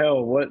 holy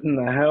hell, what in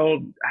the hell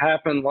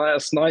happened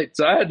last night?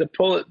 So I had to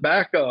pull it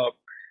back up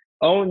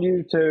on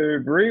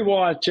YouTube,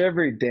 rewatch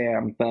every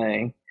damn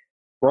thing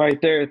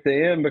right there at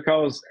the end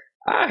because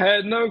I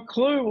had no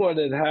clue what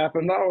had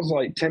happened. I was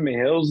like, Timmy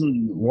Hills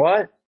and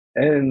what?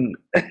 And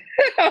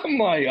I'm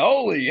like,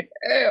 holy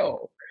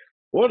hell,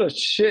 what a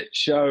shit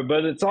show.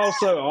 But it's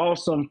also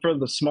awesome for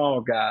the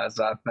small guys,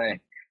 I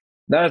think.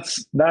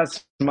 That's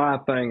my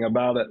thing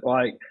about it.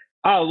 Like,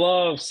 I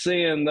love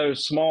seeing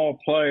those small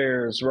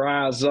players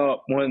rise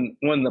up when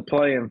the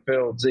playing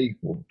field's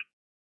equal.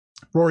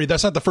 Rory,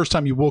 that's not the first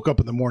time you woke up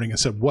in the morning and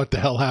said, what the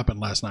hell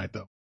happened last night,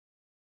 though?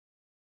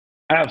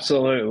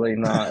 Absolutely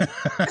not.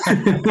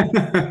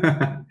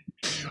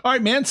 All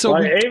right, man. So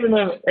like, even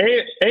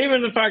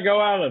if I go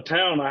out of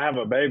town, I have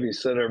a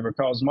babysitter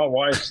because my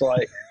wife's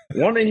like,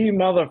 one of you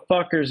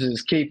motherfuckers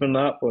is keeping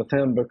up with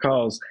him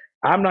because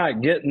I'm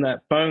not getting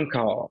that phone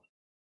call.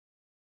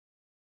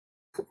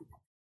 All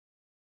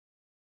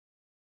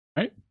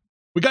right.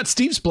 We got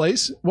Steve's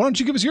place. Why don't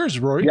you give us yours,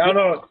 Rory? Y'all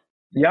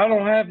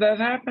don't have that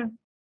happen?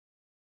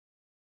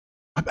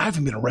 I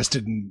haven't been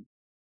arrested in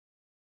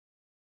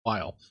a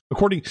while.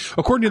 According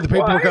to the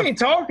paperwork. Well,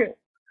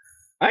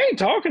 I ain't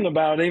talking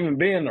about even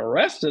being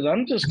arrested.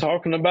 I'm just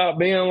talking about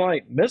being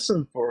like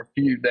missing for a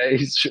few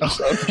days or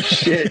some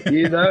shit,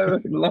 you know?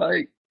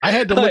 Like, I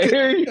had to look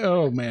at,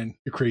 oh man,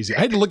 you're crazy.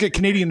 I had to look at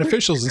Canadian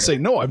officials and say,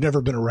 no, I've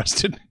never been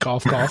arrested.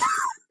 Cough, cough.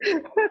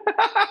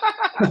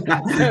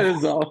 That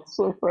is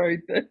awesome right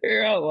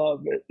there. I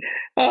love it.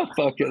 I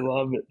fucking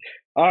love it.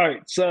 All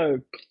right, so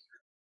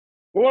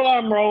what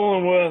I'm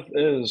rolling with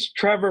is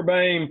Trevor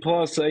Bayne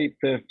plus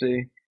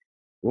 850.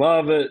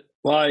 Love it.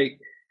 Like,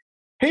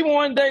 he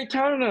won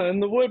Daytona in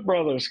the Wood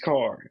Brothers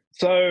car.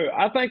 So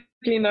I think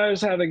he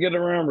knows how to get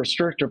around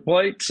restrictor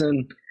plates,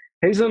 and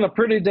he's in a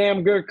pretty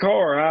damn good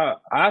car,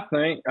 I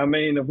think. I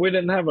mean, if we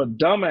didn't have a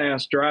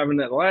dumbass driving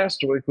it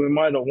last week, we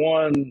might have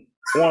won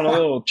a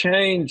little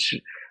change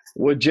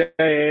with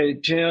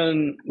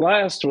JHN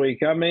last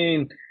week. I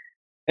mean,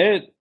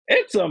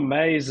 it's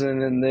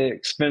amazing in the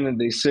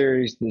Xfinity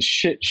Series, the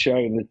shit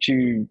show that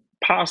you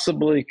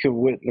possibly could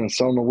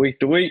witness on a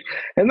week-to-week.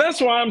 And that's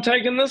why I'm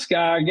taking this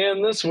guy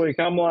again this week.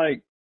 I'm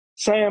like,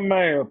 Sam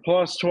Mayer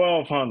plus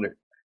 1,200.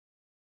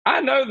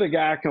 I know the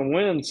guy can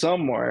win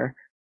somewhere.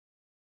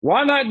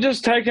 Why not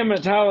just take him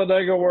at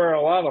Talladega where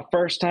a lot of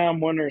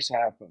first-time winners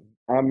happen?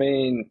 I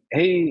mean,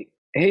 he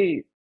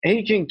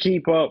can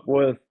keep up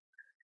with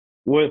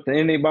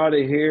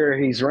anybody here.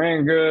 He's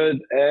ran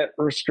good at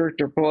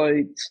restrictor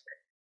plates.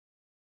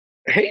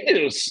 He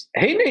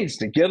needs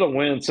to get a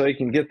win so he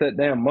can get that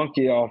damn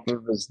monkey off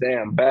of his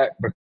damn back,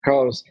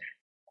 because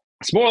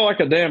it's more like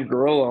a damn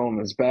gorilla on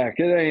his back.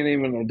 It ain't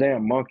even a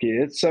damn monkey.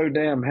 It's so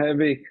damn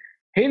heavy.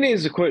 He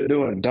needs to quit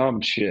doing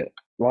dumb shit.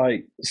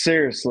 Like,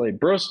 seriously,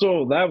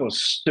 Bristol, that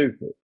was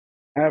stupid.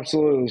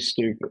 Absolutely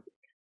stupid.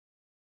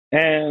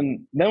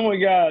 And then we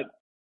got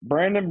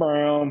Brandon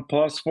Brown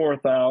plus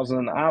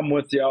 4,000. I'm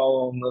with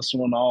y'all on this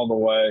one all the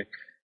way.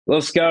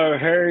 Let's go.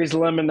 Harry's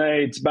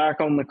Lemonade's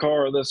back on the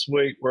car this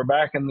week. We're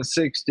back in the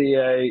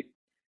 68.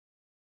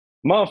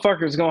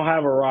 Motherfucker's going to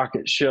have a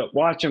rocket ship.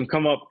 Watch him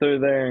come up through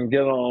there and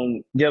get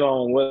on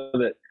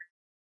with it.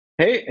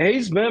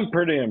 He's been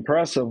pretty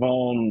impressive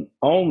on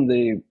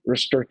the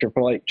restrictor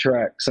plate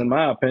tracks, in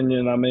my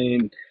opinion. I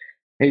mean,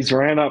 he's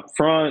ran up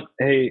front.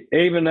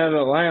 Even at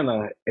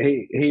Atlanta,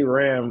 he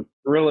ran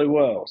really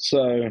well.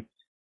 So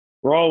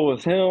roll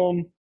with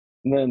him.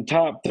 And then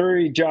top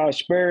three,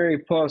 Josh Berry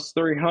plus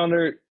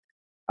 300.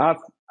 I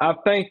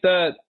think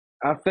that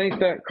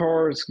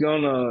car is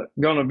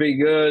gonna be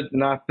good,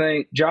 and I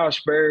think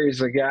Josh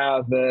Berry's a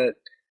guy that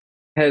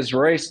has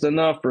raced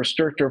enough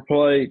restrictor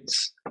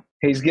plates.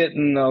 He's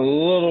getting a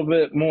little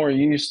bit more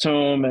used to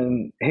them,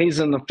 and he's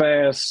in the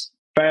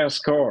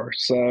fast car.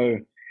 So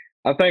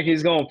I think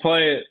he's gonna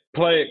play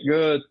it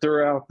good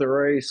throughout the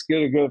race,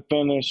 get a good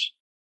finish.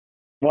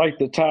 Like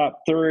the top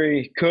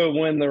three, could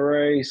win the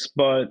race,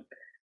 but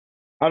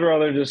I'd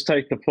rather just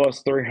take the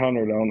plus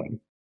 300 on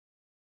him.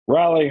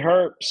 Riley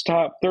Herbst,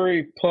 top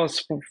three, plus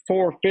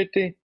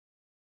 450.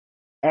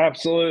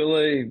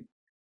 Absolutely.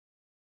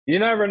 You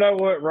never know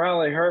what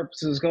Riley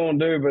Herbst is going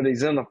to do, but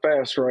he's in a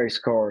fast race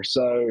car.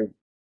 So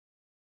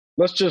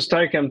let's just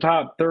take him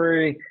top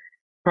three.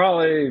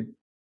 Probably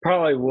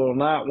will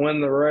not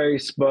win the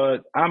race,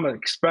 but I'm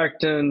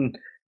expecting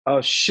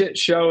a shit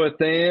show at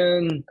the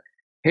end.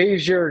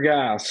 He's your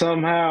guy.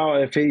 Somehow,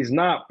 if he's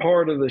not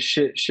part of the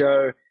shit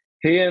show,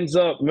 he ends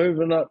up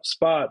moving up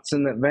spots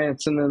and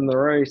advancing in the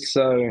race.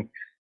 So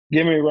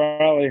give me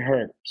Riley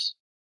Herbst.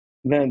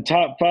 Then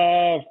top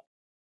five,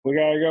 we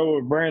got to go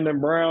with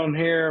Brandon Brown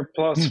here,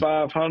 plus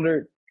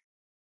 500.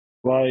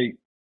 Like,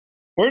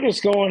 we're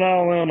just going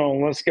all in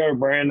on let's go,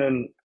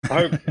 Brandon.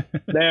 Hope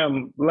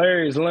damn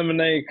Larry's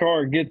Lemonade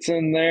car gets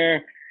in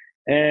there.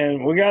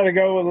 And we got to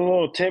go with a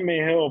little Timmy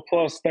Hill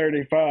plus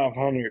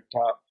 3,500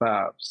 top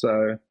five.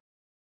 So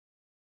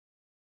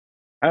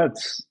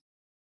that's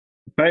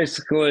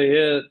basically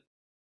it.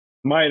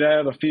 Might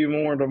add a few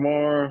more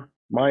tomorrow.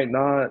 Might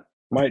not.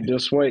 Might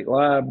just wait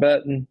live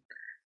betting.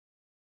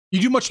 You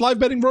do much live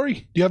betting, Rory?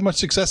 Do you have much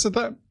success at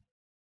that?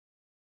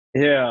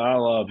 Yeah, I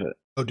love it.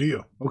 Oh, do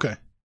you? Okay.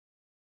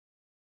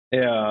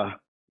 Yeah,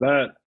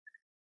 that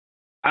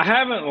I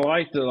haven't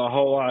liked it a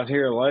whole lot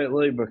here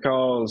lately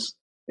because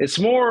it's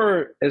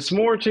more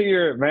to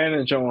your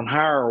advantage on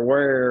higher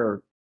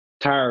wear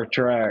tire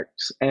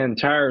tracks and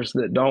tires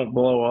that don't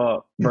blow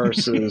up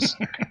versus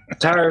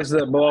tires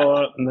that blow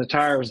up and the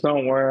tires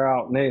don't wear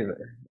out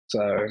neither.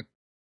 So,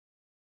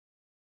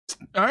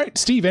 all right,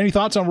 Steve, any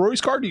thoughts on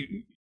Rory's car?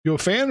 You a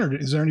fan, or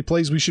is there any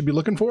plays we should be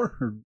looking for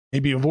or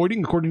maybe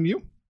avoiding according to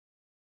you?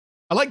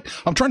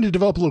 I'm trying to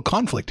develop a little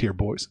conflict here,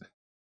 boys.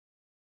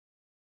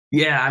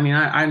 Yeah, I mean,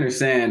 I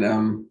understand.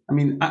 I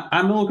mean,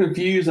 I'm a little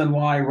confused on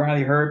why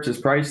Riley Herbst is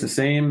priced the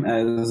same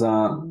as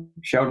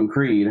Sheldon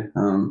Creed.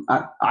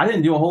 I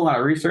didn't do a whole lot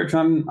of research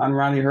on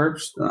Riley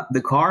Herbst.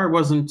 The car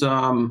wasn't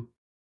all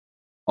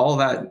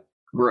that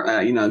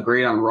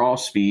great on raw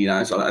speed.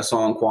 I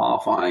saw in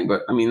qualifying,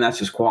 but I mean that's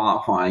just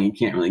qualifying. You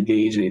can't really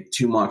gauge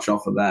too much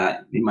off of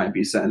that. He might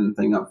be setting the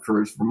thing up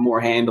for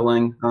more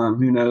handling.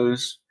 Who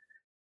knows?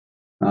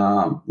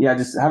 Yeah,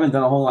 just haven't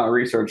done a whole lot of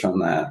research on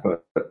that,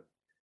 but.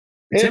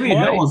 Timmy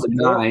Hill is a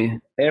guy.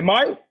 It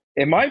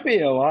might be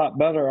a lot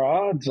better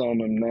odds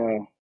on him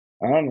now.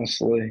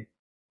 Honestly,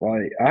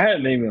 like I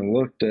hadn't even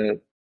looked at.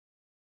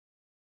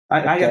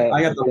 I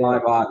got the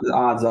live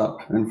odds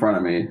up in front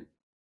of me,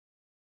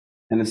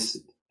 and it's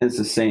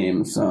the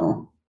same.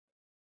 So.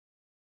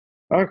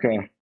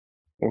 Okay.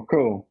 Well,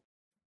 cool.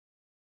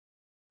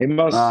 He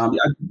must.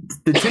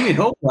 The Timmy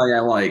Hill play I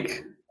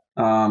like.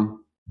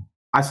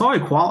 I saw he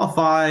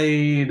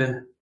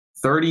qualified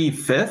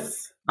 35th.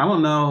 I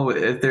don't know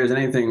if there's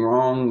anything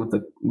wrong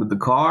with the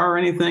car or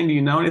anything. Do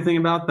you know anything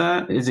about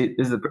that? Is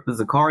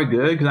the car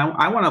good? Because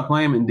I want to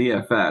play him in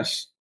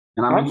DFS,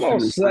 and I'm gonna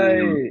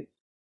say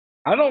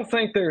I don't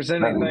think there's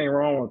anything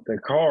wrong with the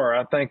car.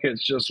 I think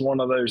it's just one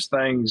of those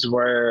things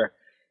where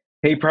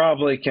he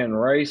probably can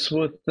race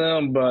with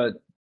them, but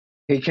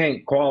he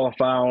can't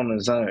qualify on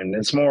his own.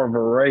 It's more of a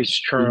race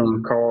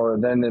trim car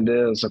than it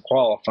is a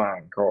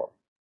qualifying car.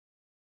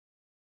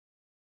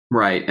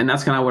 Right, and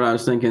that's kind of what I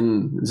was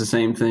thinking. It's the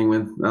same thing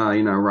with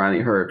Riley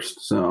Herbst.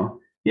 So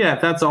yeah,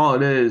 if that's all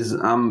it is,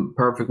 I'm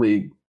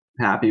perfectly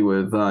happy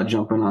with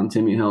jumping on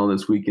Timmy Hill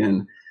this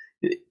weekend.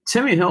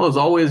 Timmy Hill is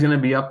always going to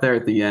be up there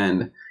at the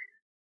end.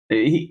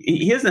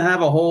 He doesn't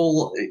have a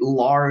whole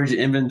large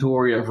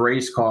inventory of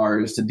race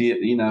cars to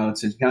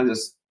kind of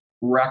just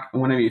wreck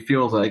whenever he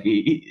feels like.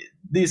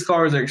 These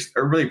cars are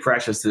really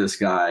precious to this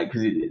guy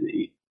because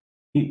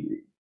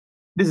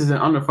this is an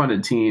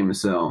underfunded team,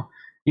 so.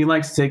 He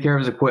likes to take care of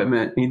his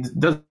equipment. He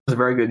does a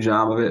very good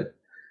job of it.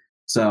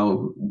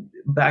 So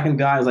backing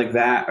guys like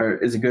that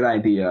is a good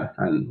idea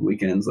on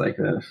weekends like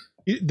this.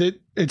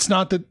 It's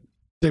not that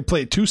they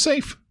play it too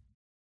safe.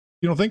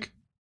 You don't think?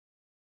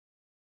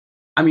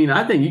 I mean,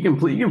 I think you can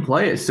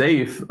play it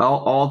safe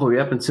all the way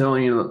up until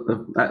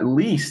at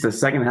least the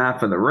second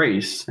half of the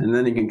race, and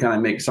then you can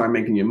kind of start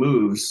making your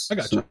moves. I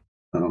got you.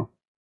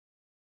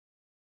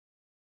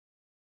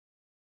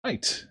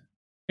 Right.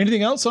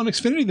 Anything else on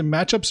Xfinity, the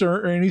matchups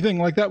or anything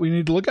like that we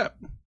need to look at?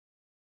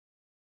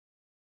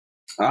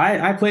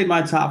 I played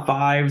my top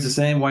fives the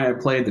same way I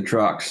played the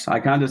trucks.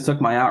 I kind of just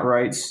took my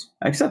outrights,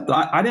 except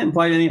I didn't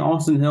play any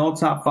Austin Hill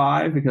top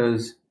five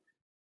because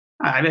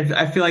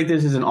I feel like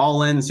this is an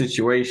all-in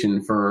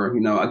situation for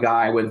a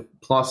guy with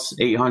plus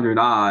 800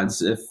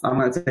 odds. If I'm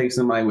going to take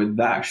somebody with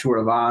that short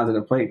of odds at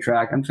a plate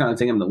track, I'm trying to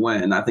take him to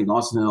win. I think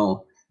Austin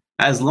Hill,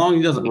 as long as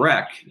he doesn't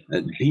wreck,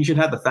 he should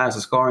have the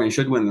fastest car and he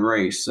should win the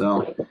race.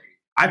 So.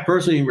 I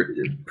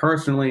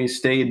personally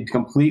stayed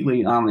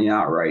completely on the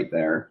outright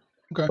there.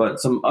 Okay. But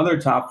some other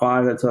top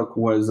five I took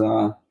was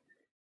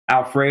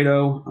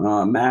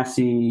Alfredo,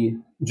 Massey,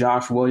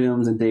 Josh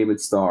Williams, and David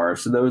Starr.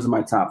 So those are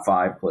my top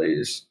five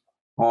plays,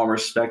 all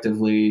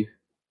respectively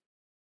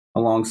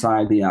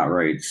alongside the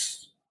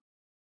outrights.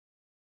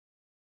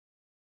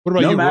 What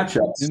about no you?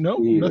 Matchups? No,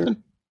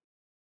 nothing.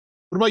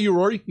 What about you,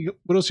 Rory?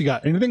 What else you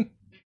got? Anything?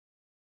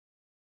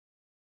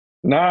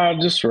 Nah,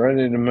 just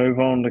ready to move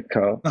on to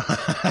Cup.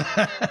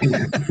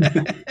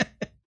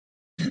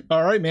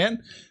 All right,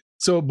 man.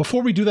 So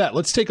before we do that,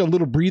 let's take a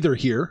little breather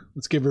here.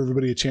 Let's give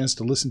everybody a chance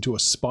to listen to a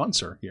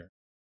sponsor here.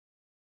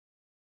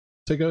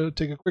 Take a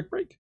quick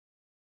break.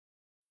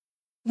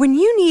 When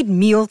you need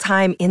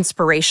mealtime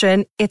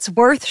inspiration, it's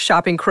worth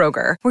shopping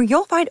Kroger, where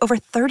you'll find over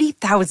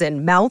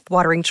 30,000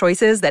 mouth-watering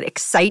choices that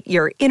excite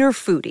your inner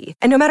foodie.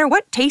 And no matter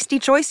what tasty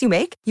choice you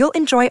make, you'll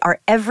enjoy our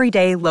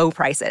everyday low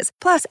prices,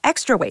 plus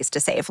extra ways to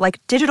save,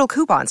 like digital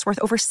coupons worth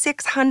over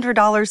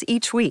 $600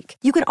 each week.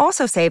 You can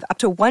also save up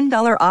to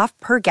 $1 off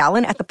per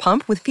gallon at the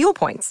pump with fuel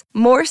points.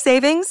 More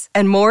savings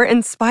and more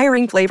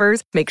inspiring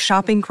flavors make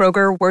shopping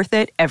Kroger worth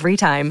it every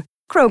time.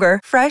 Kroger,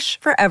 fresh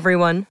for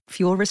everyone.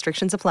 Fuel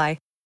restrictions apply.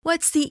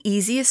 What's the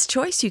easiest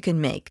choice you can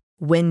make?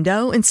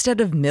 Window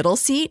instead of middle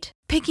seat?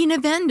 Picking a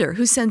vendor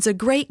who sends a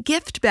great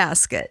gift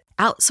basket?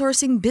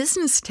 Outsourcing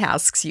business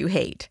tasks you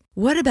hate?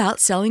 What about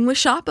selling with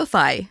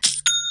Shopify?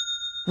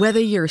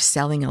 Whether you're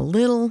selling a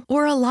little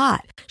or a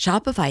lot,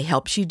 Shopify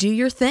helps you do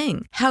your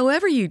thing,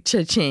 however you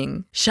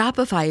cha-ching.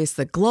 Shopify is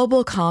the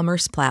global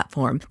commerce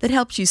platform that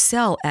helps you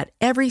sell at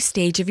every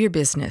stage of your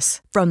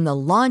business. From the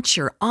launch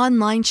your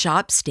online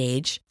shop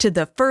stage to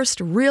the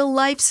first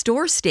real-life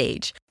store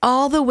stage,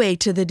 all the way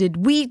to the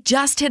did we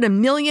just hit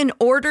 1 million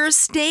orders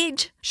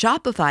stage.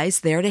 Shopify's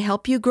there to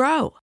help you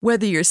grow.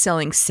 Whether you're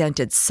selling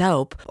scented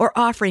soap or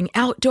offering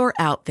outdoor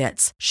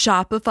outfits,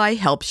 Shopify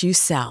helps you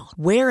sell.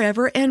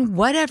 Wherever and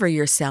whatever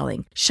you're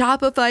selling,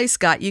 Shopify's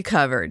got you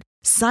covered.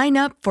 Sign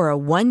up for a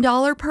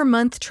 $1 per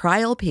month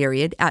trial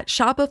period at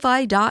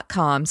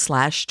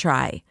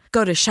shopify.com/try.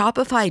 Go to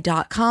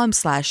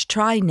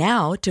shopify.com/try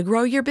now to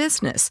grow your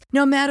business,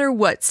 no matter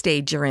what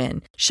stage you're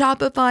in.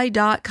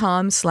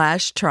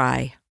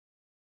 Shopify.com/try.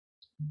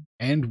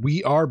 And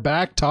we are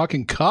back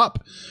talking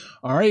Cup.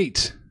 All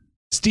right.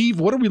 Steve,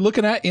 what are we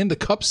looking at in the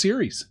Cup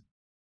Series?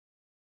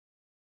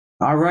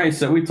 All right,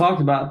 so we talked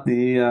about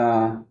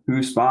the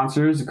who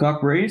sponsors the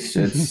Cup race.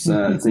 It's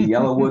a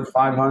Yellowwood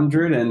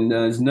 500, and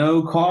there's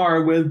no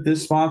car with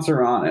this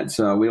sponsor on it,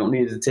 so we don't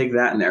need to take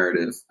that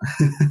narrative.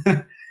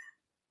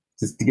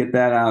 Just to get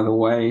that out of the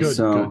way.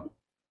 Good.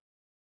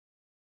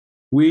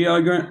 We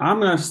are going. I'm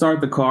going to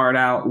start the card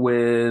out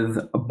with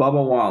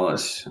Bubba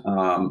Wallace,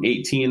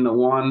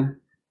 18-1.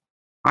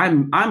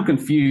 I'm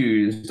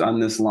confused on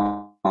this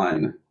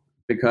line,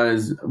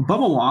 because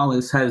Bubba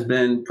Wallace has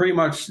been pretty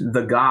much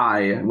the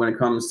guy when it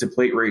comes to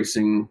plate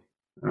racing,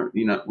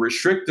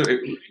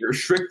 restrictor,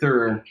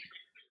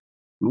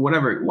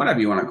 whatever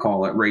you want to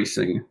call it,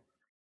 racing.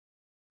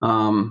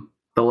 The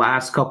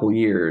last couple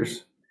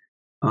years,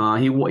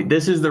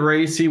 this is the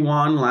race he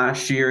won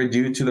last year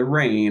due to the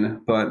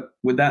rain. But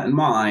with that in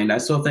mind, I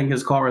still think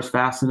his car was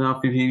fast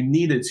enough. If he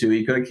needed to,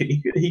 he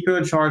could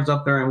have charged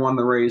up there and won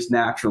the race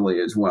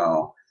naturally as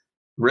well.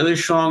 Really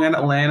strong in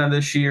Atlanta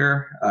this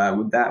year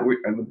with that,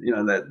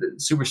 that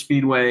super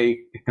speedway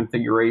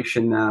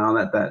configuration now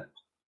that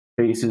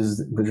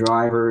faces the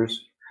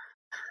drivers.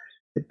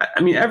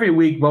 I mean, every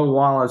week Bubba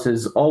Wallace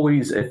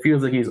it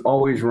feels like he's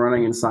always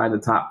running inside the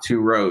top two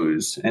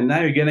rows, and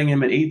now you're getting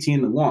him at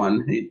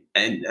 18-1.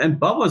 And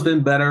Bubba's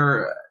been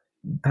better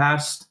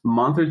past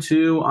month or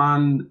two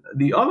on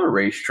the other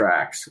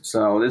racetracks,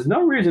 so there's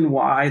no reason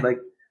why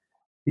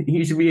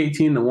he should be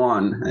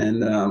 18-1,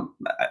 and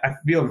I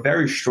feel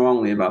very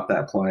strongly about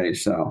that play.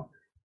 So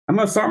I'm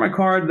going to start my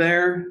card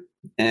there,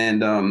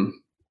 and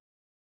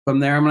from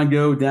there I'm going to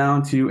go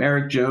down to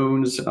Eric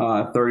Jones,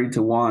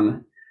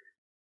 30-1.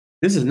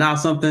 This is not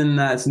something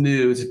that's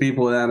new to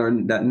people that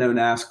know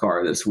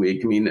NASCAR this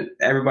week. I mean,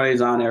 everybody's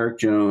on Eric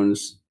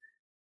Jones.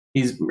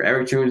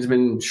 Eric Jones has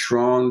been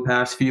strong the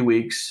past few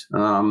weeks.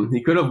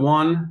 He could have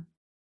won.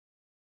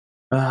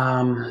 He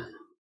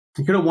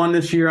could have won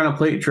this year on a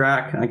plate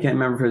track. I can't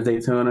remember if it was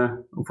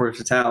Daytona or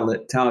if it's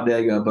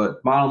Talladega,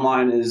 but bottom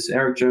line is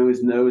Eric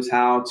Jones knows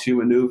how to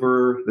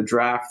maneuver the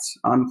drafts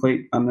on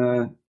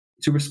the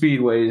super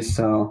speedways.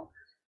 So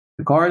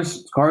the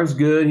car's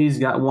good. He's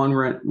got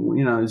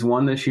he's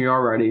won this year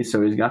already,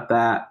 so he's got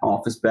that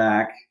off his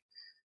back.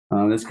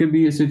 This could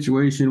be a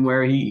situation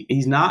where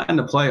he's not in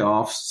the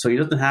playoffs, so he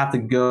doesn't have to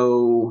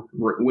go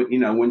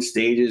win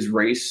stages,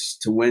 race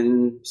to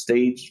win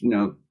stage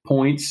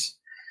points.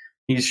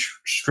 He's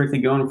strictly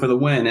going for the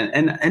win,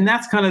 and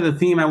that's kind of the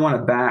theme I want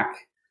to back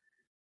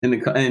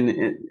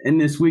in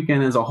this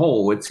weekend as a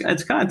whole. It's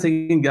kind of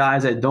taking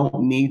guys that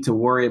don't need to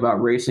worry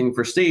about racing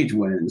for stage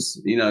wins.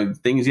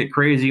 Things get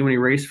crazy when you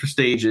race for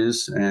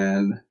stages,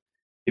 and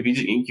if you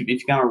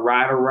kind of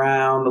ride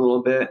around a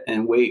little bit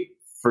and wait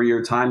for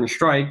your time to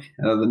strike,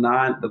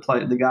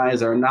 the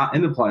guys that are not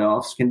in the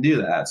playoffs can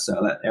do that. So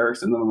that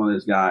Eric's another one of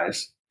those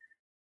guys,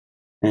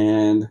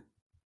 and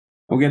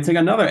we're going to take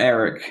another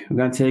Eric. We're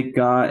going to take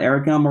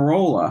Eric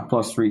Almirola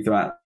plus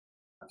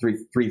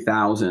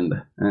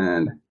 3,000.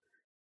 And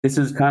this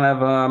is kind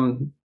of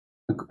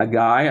a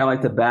guy I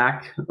like to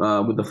back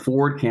with the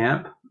Ford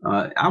camp.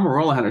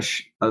 Almirola had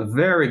a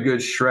very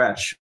good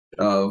stretch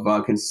of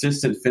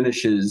consistent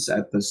finishes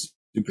at the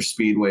super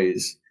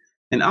speedways.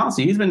 And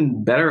honestly, he's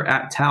been better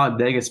at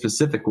Talladega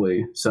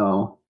specifically.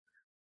 So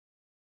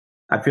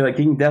I feel like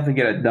he can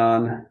definitely get it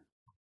done.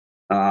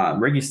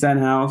 Ricky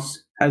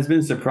Stenhouse has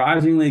been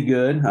surprisingly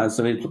good.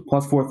 So it's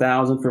plus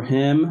 4,000 for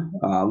him.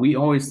 We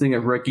always think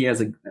of Ricky as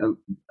an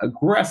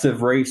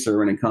aggressive racer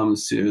when it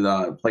comes to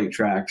the plate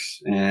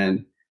tracks.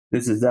 And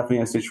this is definitely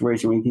a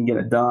situation where he can get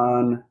it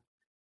done.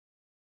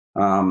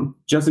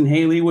 Justin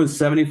Haley was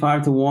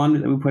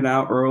 75-1 that we put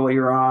out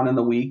earlier on in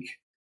the week.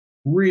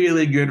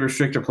 Really good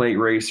restrictor plate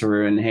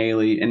racer in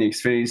Haley in the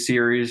Xfinity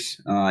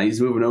Series. He's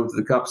moving over to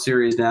the Cup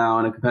Series now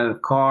in a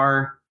competitive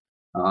car.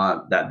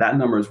 That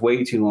number is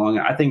way too long.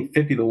 I think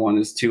 50-1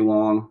 is too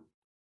long.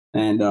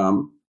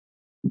 And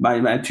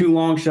my two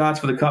long shots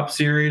for the Cup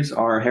Series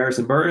are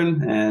Harrison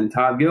Burton and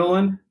Todd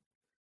Gilliland.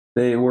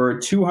 They were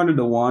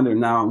 200-1. They're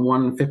now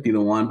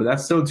 150-1, but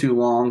that's still too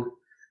long.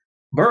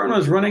 Burton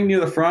was running near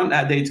the front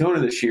at Daytona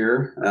this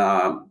year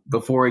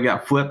before he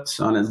got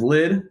flipped on his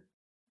lid.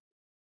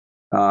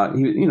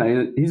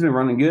 He's been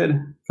running good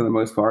for the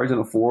most part. He's in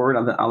a Ford.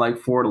 I like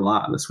Ford a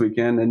lot this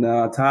weekend. And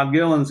Todd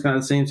Gilliland's kind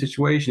of the same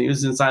situation. He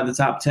was inside the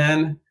top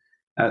 10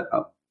 at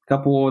a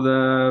couple of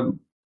the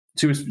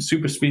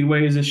super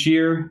speedways this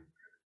year.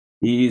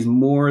 He's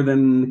more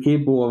than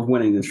capable of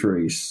winning this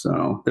race.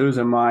 So those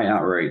are my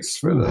outrights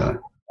for the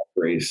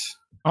race.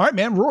 All right,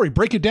 man. Rory,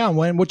 break it down.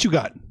 What you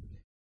got?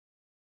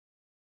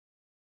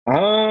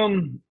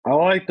 I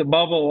like the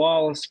Bubba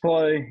Wallace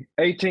play.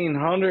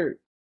 1,800.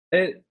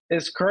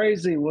 It's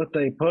crazy what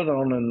they put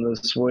on him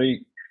this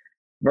week.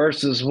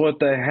 versus what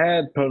they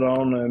had put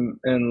on him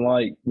in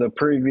like the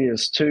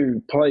previous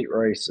 2 plate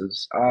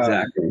races.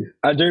 Exactly.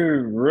 I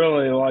do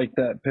really like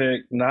that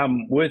pick, and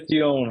I'm with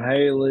you on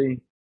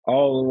Haley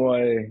all the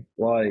way.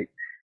 Like,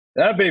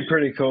 that'd be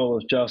pretty cool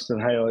if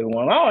Justin Haley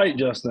won. I like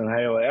Justin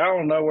Haley. I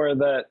don't know where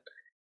that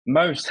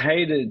most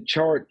hated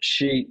chart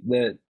sheet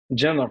that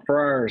Jenna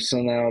Fryer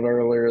sent out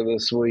earlier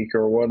this week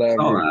or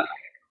whatever.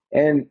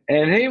 And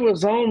he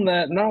was on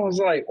that, and I was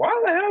like,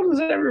 why the hell does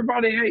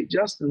everybody hate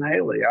Justin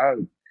Haley?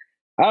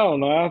 I don't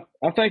know.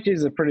 I think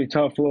he's a pretty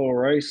tough little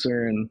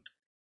racer, and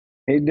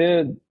he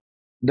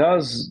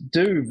does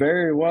do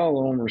very well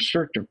on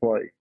restrictor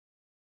plate.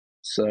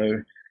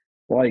 So,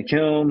 like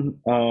him,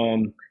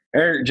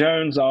 Eric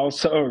Jones, I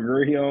also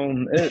agree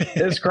on.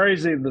 It's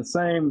crazy. It's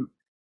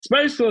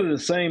basically the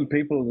same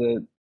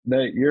people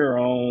that you're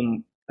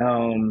on,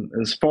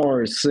 as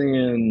far as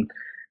seeing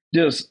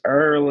just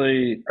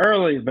early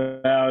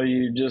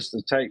value just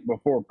to take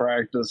before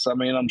practice. I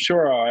mean, I'm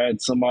sure I'll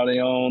add somebody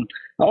on.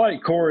 I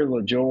like Corey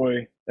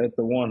LaJoy at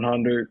the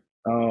 100.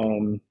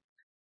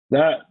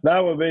 That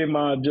would be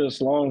my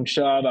just long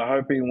shot. I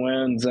hope he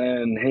wins,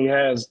 and he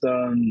has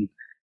done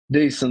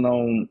decent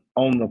on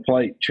the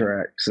plate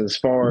tracks as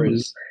far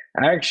as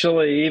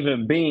actually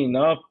even being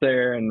up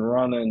there and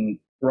running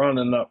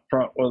up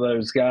front with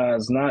those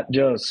guys, not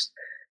just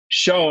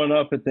showing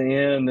up at the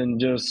end and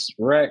just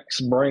Rex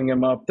bring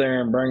him up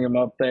there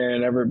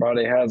and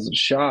everybody has a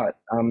shot.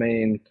 I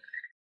mean,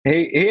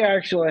 he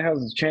actually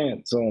has a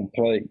chance on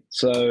plate.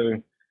 So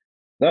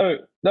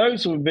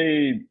those would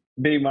be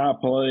my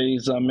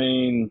plays. I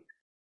mean,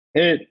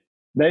 they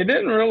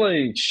didn't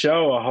really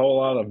show a whole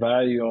lot of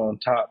value on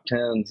top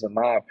 10s, in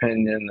my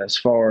opinion, as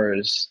far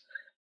as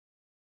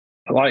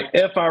like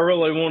if I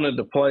really wanted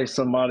to play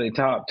somebody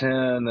top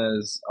 10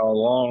 as a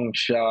long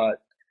shot,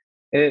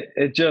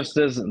 it just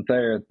isn't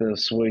there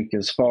this week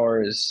as far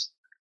as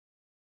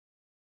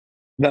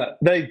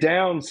they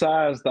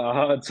downsized the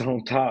odds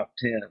on top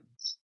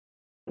 10s,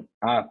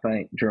 I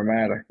think,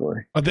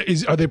 dramatically. Are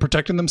they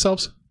protecting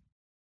themselves?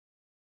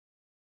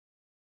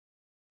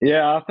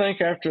 Yeah, I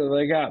think after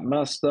they got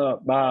messed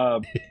up by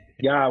a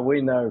guy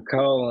we know,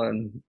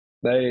 Cullen,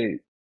 they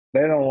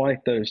don't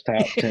like those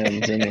top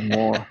 10s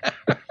anymore.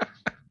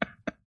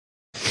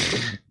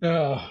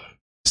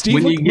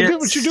 Steve, look at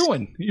what you're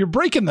doing. You're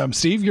breaking them,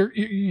 Steve. You're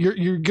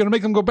going to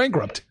make them go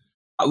bankrupt.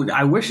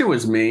 I wish it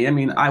was me. I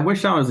mean, I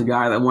wish I was the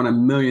guy that won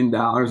 $1 million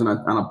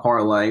on a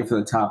parlay for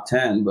the top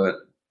 10, but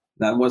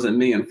that wasn't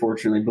me,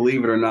 unfortunately,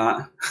 believe it or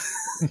not.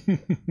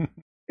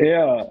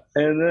 Yeah,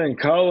 and then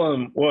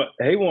Cullen,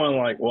 he won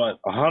like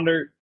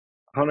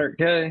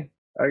 100K,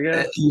 I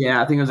guess.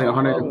 Yeah, I think it was like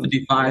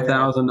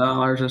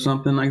 $155,000 or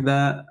something like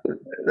that.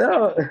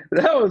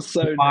 That was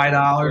so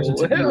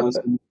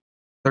 $5.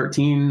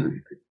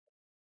 13.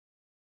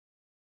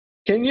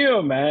 Can you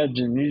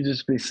imagine? You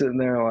just be sitting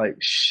there like,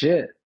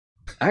 shit,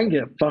 I can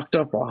get fucked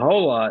up a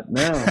whole lot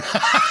now.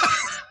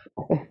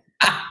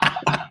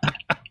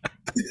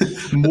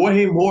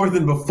 Way more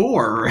than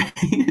before,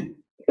 right?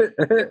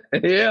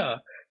 Yeah,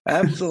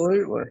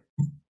 absolutely.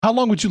 How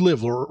long would you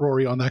live,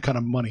 Rory, on that kind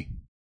of money?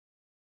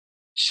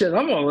 Shit,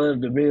 I'm going to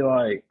live to be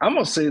like, I'm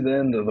going to see the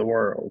end of the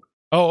world.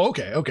 Oh,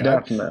 okay.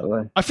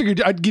 Definitely. I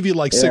figured I'd give you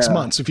like 6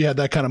 months if you had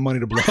that kind of money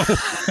to blow.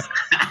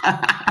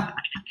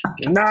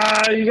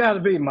 Nah, you got to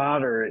be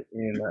moderate,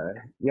 you know.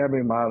 You got to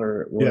be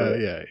moderate.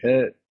 Yeah.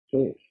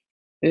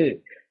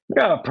 You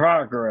got to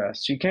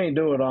progress. You can't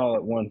do it all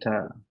at one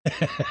time.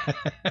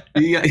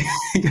 You got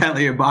to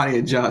let your body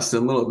adjust a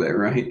little bit,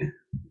 right?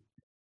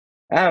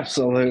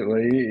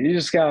 Absolutely. You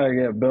just got to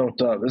get built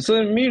up. It's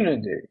an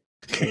immunity.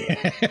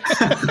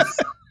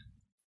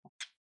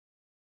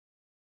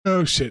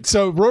 Oh, shit.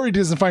 So Rory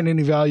doesn't find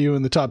any value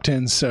in the top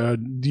 10s.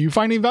 Do you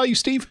find any value,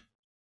 Steve?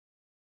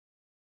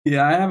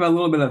 Yeah, I have a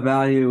little bit of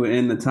value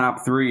in the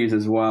top 3s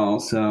as well.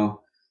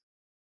 So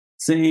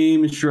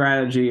same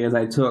strategy as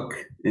I took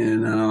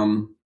in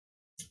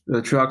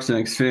the trucks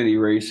and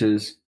Xfinity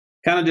races.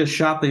 Kind of just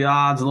shot the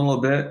odds a little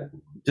bit.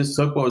 Just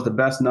took what was the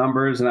best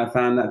numbers, and I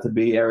found that to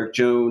be Eric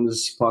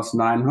Jones plus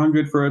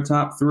 900 for a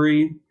top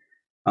 3.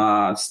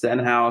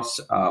 Stenhouse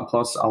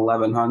plus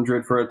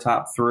 1,100 for a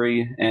top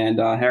 3, and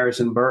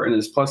Harrison Burton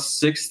is plus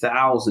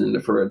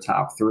 6,000 for a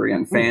top 3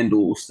 on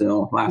FanDuel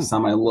still, last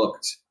time I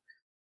looked.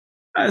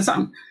 A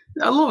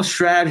little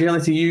strategy I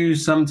like to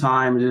use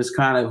sometimes is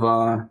kind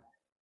of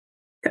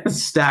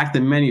stack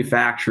the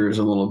manufacturers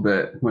a little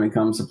bit when it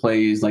comes to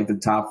plays like the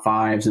top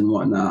 5s and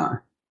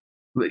whatnot.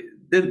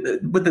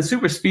 With the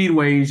super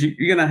speedways,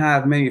 you're going to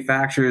have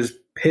manufacturers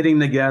pitting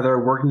together,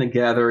 working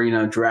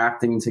together,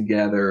 drafting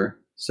together.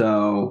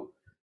 So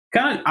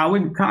I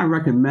would kind of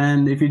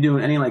recommend, if you're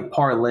doing any like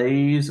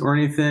parlays or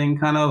anything,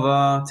 kind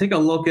of take a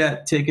look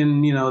at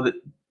taking,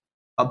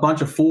 a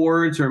bunch of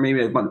Fords or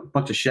maybe a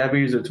bunch of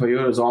Chevys or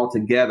Toyotas all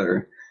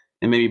together,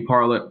 and maybe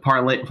parlay.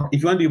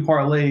 If you want to do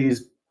parlays,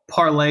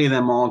 parlay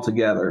them all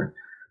together,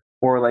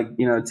 or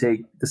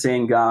take the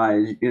same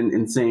guys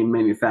in same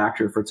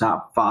manufacturer for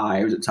top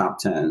 5s or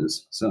top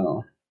 10s.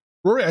 So,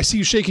 Rory, I see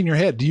you shaking your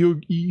head.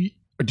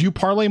 Do you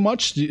parlay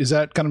much? Is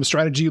that kind of a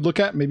strategy you look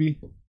at, maybe?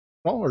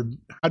 Or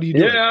how do you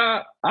do it?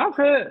 Yeah, I've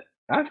had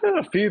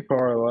a few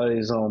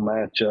parlays on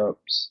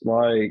matchups.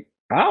 Like,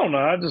 I don't know,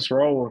 I just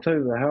roll with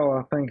who the hell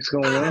I think is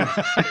going to win.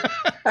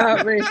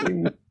 I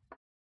mean,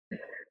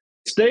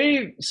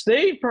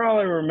 Steve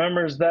probably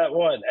remembers that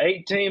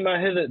 8 team I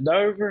hit at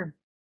Dover.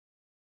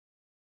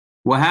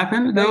 What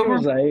happened at I think Dover? it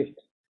was 8.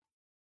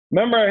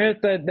 Remember, I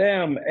hit that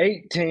damn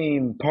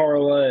 8-team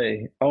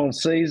parlay on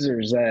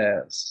Caesar's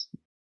ass.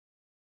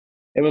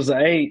 It was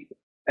an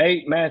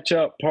 8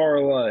 matchup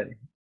parlay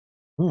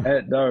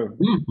at Dover.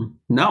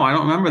 No, I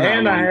don't remember that.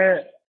 And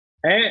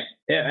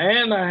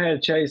one. I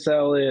had Chase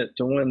Elliott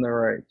to win the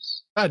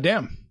race. God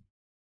damn.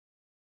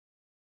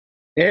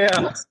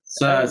 Yeah.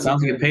 So it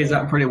sounds like it pays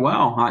out pretty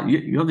well.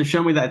 You'll have to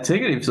show me that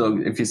ticket if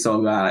you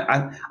still got it.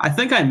 I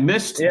think I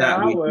missed that. Yeah,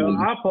 I weekend.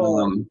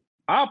 will.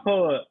 I'll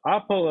pull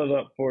it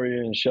up for you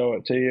and show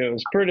it to you. It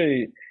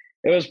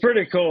was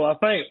pretty cool. I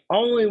think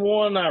only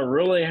one I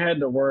really had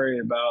to worry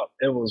about.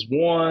 It was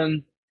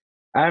one.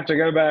 I have to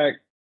go back.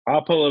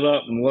 I'll pull it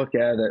up and look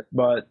at it,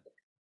 but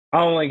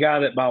I only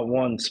got it by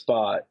one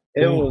spot.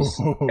 It was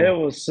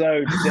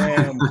so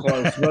damn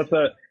close.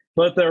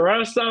 But the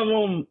rest of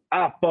them,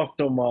 I fucked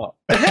them up.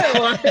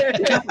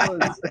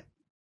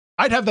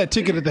 I'd have that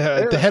ticket at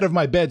the head of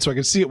my bed so I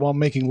could see it while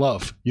making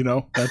love. You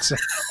know, that's.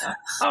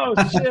 Oh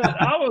shit!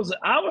 I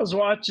was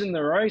watching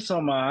the race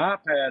on my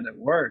iPad at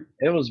work.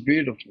 It was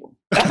beautiful.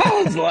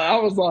 I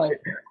was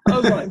like,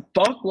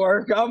 fuck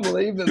work. I'm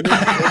leaving this.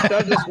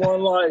 I just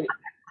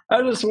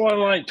won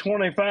like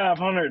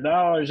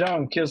 $2,500. Y'all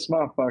can kiss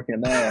my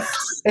fucking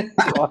ass.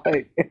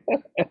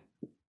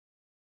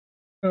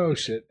 Oh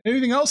shit!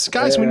 Anything else,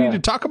 guys? We need to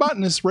talk about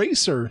in this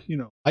race, or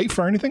life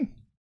or anything?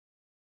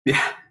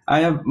 Yeah,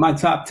 I have my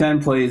top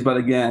 10 plays, but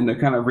again, they're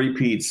kind of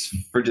repeats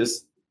for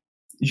just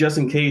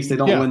in case they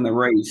don't win the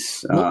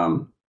race.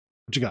 What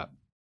you got?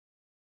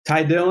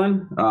 Ty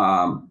Dillon,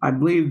 I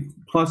believe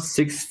plus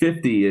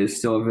 650 is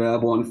still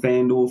available in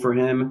FanDuel for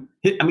him.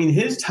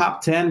 His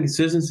top 10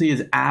 consistency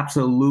is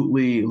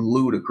absolutely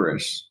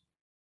ludicrous.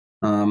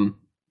 I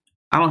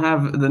don't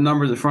have the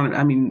numbers in front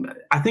of me.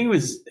 I think it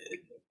was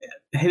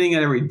hitting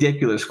at a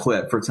ridiculous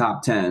clip for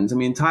top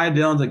 10s. Ty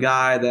Dillon's a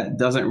guy that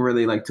doesn't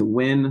really like to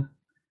win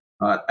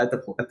at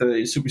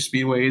the super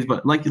speedways,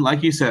 but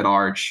like you said,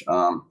 Arch,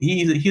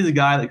 he's a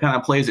guy that kind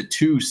of plays it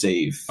too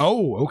safe.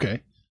 Oh,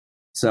 okay.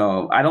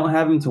 So I don't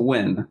have him to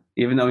win,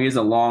 even though he's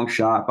a long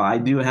shot, but I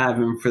do have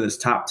him for this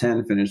top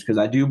 10 finish because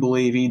I do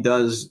believe he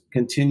does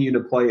continue to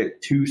play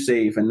it too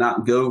safe and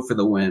not go for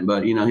the win,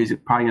 but he's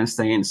probably going to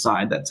stay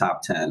inside that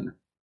top 10.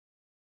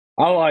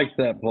 I like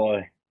that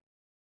play.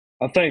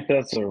 I think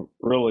that's a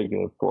really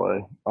good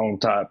play on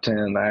top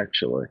 10,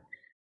 actually.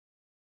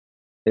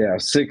 Yeah,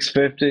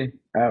 650,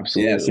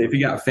 absolutely. Yeah, so if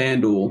you got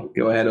FanDuel,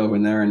 go ahead over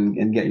in there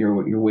and get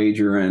your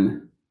wager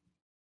in.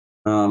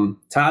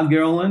 Todd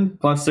Gilliland,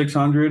 plus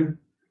 600.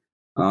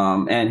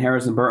 And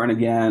Harrison Burton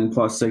again,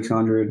 plus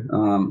 600.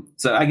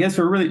 So I guess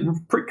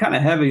we're kind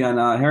of heavy on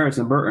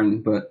Harrison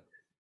Burton, but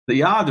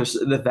the odds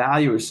the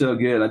value is so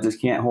good, I just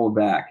can't hold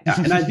back.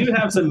 And I do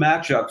have some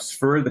matchups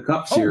for the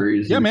Cup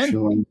Series. Yeah,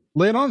 man.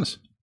 Lay it on us.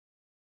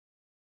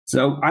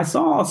 So I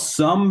saw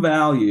some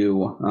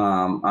value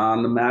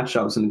on the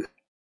matchups in the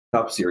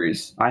Cup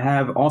Series. I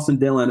have Austin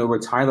Dillon over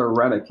Tyler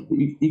Reddick.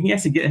 You can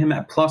actually get him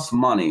at plus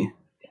money.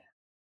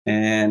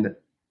 And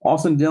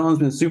Austin Dillon's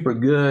been super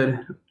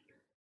good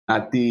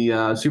at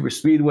the super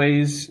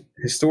speedways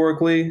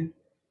historically.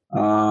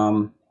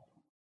 Tyler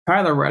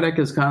Reddick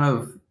is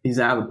he's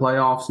out of the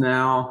playoffs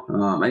now.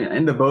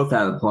 And they're both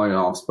out of the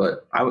playoffs,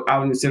 but I would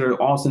consider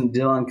Austin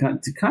Dillon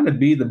to kind of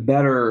be the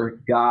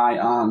better guy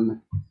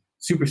on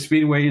super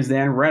speedways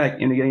than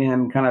Reddick, and getting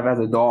him kind of as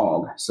a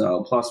dog.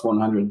 So plus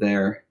 100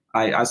 there.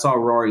 I saw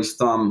Rory's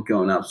thumb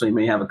going up, so he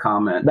may have a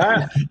comment.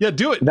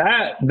 Do it.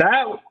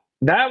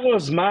 That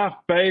was my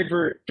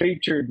favorite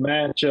featured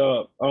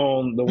matchup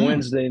on the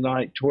Wednesday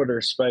night Twitter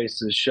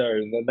Spaces show,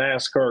 the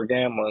NASCAR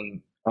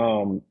Gambling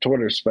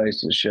Twitter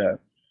Spaces show.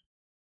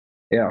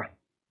 Yeah,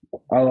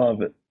 I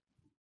love it.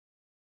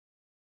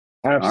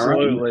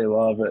 Absolutely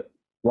love it.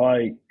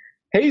 Like,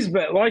 he's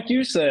been, like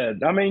you said,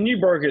 you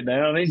broke it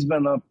down. He's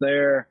been up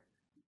there.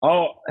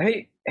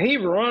 He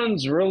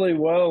runs really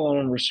well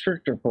on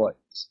restrictor plates.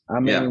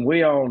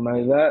 We all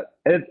know that.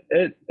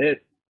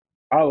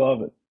 I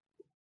love it.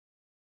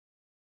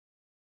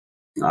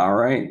 All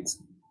right.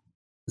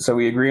 So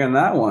we agree on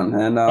that one.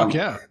 And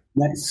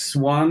next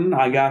one,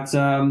 I got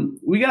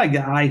we got a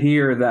guy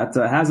here that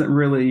hasn't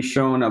really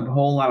shown a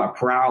whole lot of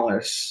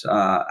prowess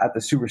at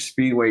the super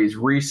speedways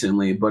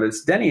recently, but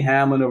it's Denny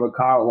Hamlin over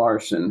Kyle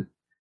Larson.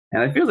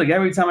 And it feels like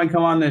every time I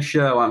come on this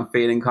show, I'm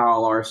fading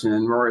Kyle Larson,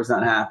 and Rory's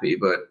not happy.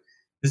 But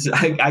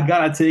I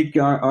got to take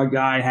our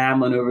guy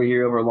Hamlin over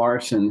here over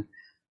Larson.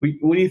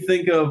 When you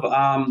think of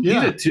these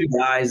are two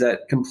guys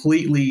that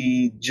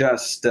completely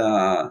just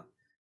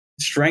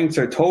strengths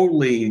are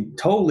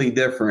totally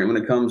different when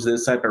it comes to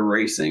this type of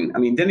racing.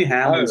 Denny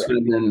Hamlin's kind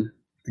of been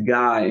the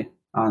guy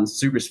on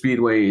super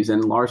speedways,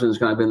 and Larson's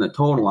kind of been the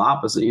total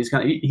opposite.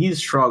 He's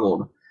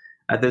struggled.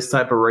 at this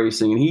type of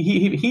racing, and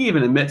he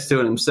even admits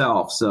to it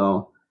himself.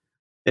 So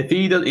if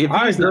he's not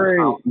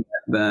confident,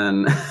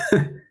 then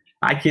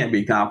I can't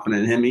be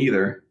confident in him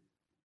either.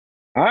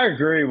 I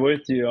agree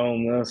with you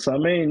on this. I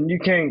mean, you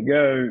can't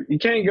go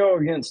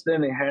against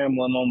Denny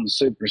Hamlin on the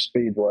super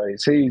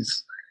speedways.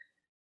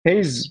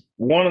 He's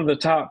one of the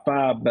top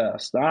 5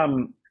 best.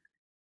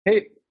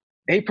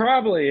 He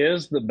probably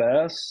is the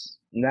best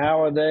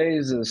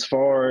nowadays as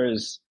far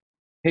as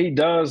he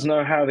does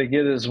know how to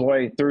get his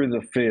way through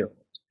the field.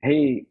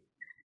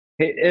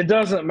 It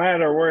doesn't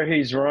matter where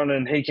he's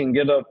running, he can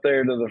get up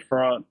there to the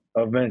front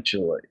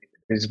eventually.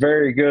 He's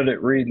very good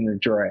at reading the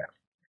draft.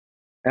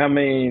 I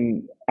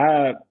mean,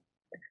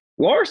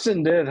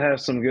 Larson did have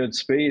some good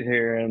speed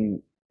here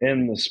in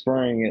the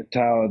spring at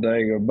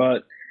Talladega,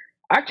 but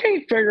I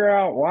can't figure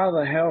out why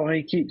the hell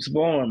he keeps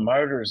blowing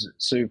motors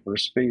at super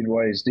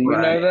speedways. Do you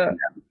know that?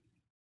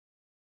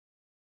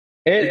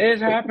 It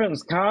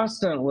happens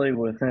constantly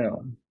with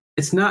him.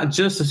 It's not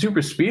just the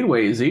super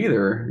speedways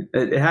either.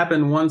 It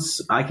happened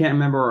once. I can't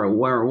remember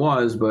where it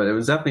was, but it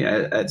was definitely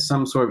at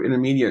some sort of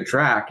intermediate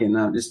track, and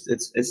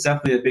it's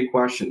definitely a big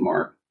question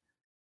mark.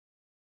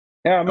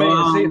 Yeah, I mean,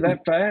 is he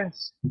that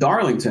fast?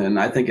 Darlington,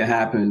 I think it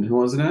happened,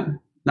 wasn't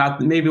it?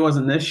 Maybe it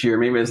wasn't this year.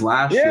 Maybe it was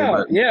last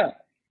year. Yeah.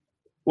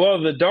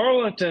 Well, the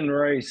Darlington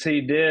race,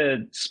 he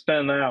did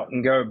spin out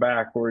and go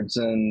backwards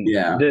and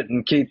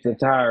didn't keep the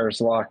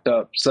tires locked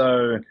up.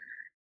 So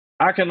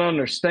I can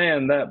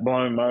understand that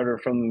blown motor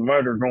from the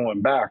motor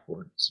going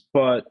backwards.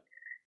 But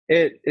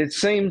it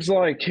seems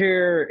like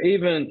here,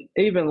 even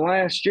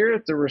last year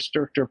at the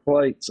restrictor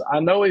plates, I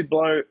know he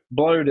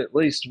blowed at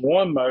least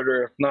one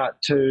motor, if not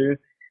two.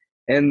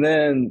 And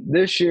then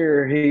this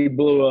year he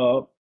blew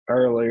up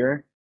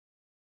earlier.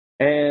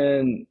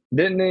 And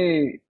didn't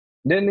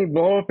he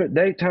blow up at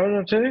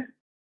Daytona too?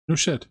 No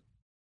shit.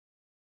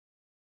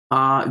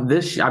 I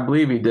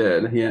believe he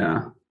did,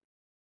 yeah.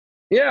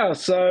 Yeah,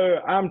 so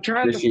I'm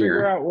trying to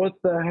figure out what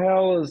the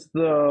hell is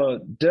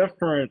the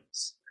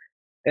difference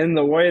in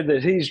the way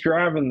that he's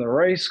driving the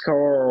race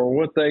car or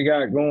what they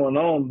got going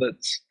on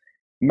that's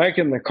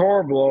making the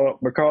car blow up,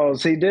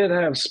 because he did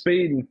have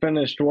speed and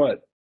finished,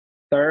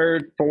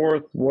 third,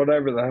 fourth,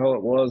 whatever the hell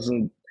it was,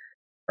 and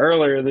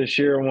earlier this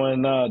year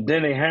when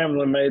Denny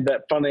Hamlin made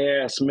that funny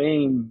ass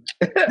meme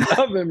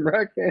of him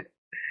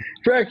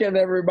wrecking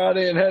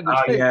everybody and had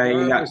to he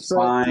got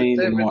fined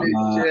and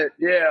whatnot. Shit.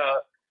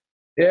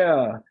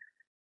 Yeah.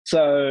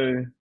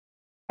 So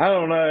I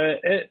don't know.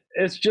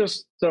 It's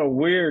just a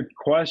weird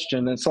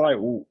question. It's like,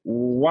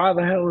 why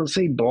the hell is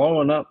he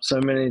blowing up so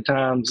many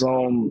times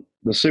on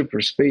the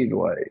super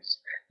speedways?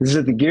 Is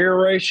it the gear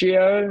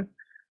ratio?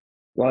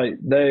 Like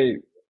they're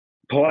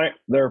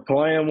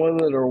playing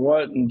with it or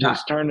what, and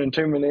just turning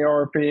too many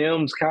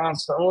RPMs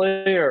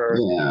constantly, or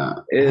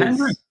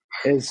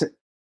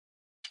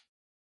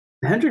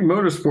Hendrick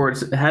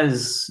Motorsports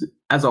has,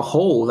 as a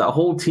whole, that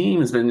whole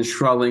team has been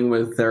struggling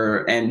with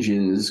their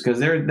engines, because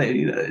they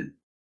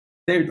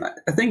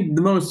I think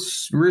the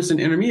most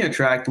recent intermediate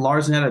track,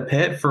 Larson had a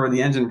pit for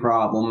the engine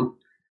problem.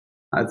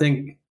 I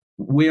think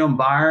William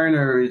Byron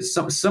or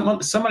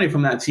somebody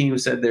from that team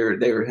said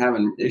they were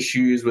having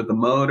issues with the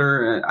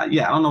motor. And I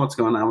don't know what's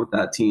going on with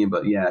that team,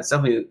 but it's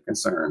definitely a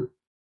concern.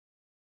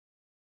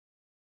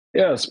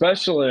 Yeah,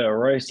 especially a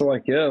race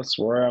like this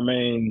where, I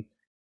mean,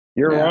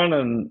 you're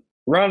running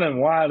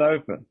wide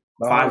open.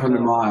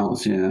 500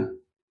 miles, yeah.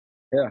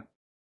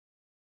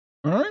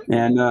 All right.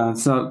 And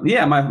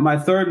my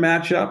third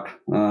matchup,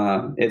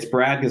 it's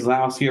Brad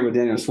Keselowski over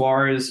Daniel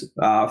Suarez.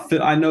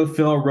 I know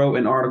Phil wrote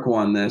an article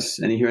on this,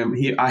 and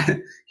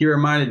he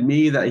reminded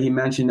me that he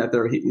mentioned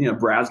that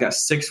Brad's got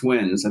 6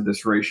 wins at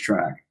this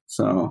racetrack.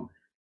 So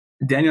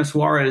Daniel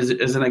Suarez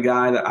isn't a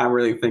guy that I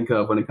really think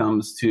of when it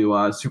comes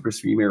to super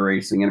speedway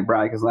racing, and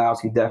Brad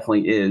Keselowski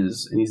definitely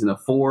is, and he's in a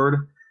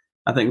Ford.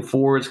 I think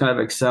Fords kind of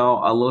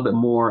excel a little bit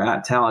more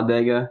at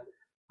Talladega.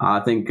 I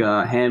think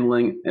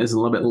handling is a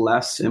little bit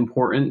less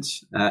important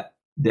at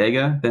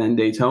Dega than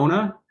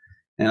Daytona.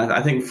 And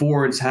I think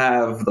Fords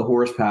have the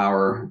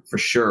horsepower for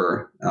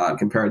sure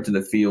compared to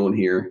the field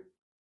here.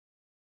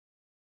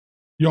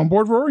 You on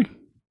board, Rory?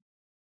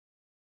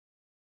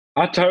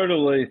 I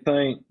totally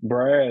think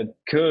Brad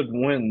could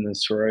win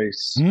this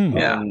race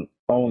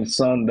on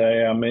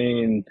Sunday. I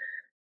mean,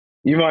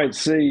 you might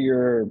see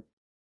your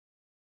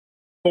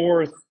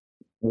 4th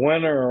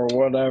winner or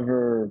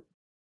whatever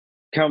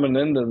coming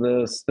into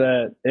this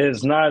that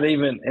is not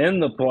even in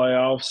the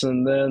playoffs,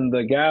 and then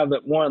the guy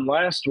that won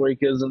last week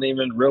isn't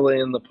even really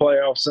in the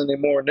playoffs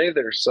anymore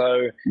neither.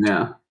 So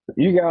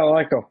you got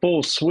like a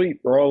full sweep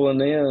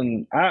rolling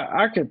in.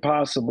 I could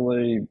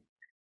possibly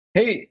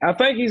I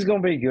think he's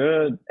going to be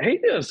good. I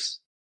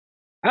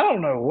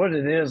don't know what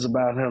it is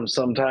about him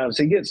sometimes.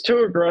 He gets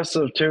too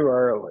aggressive too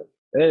early.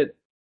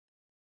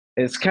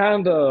 It's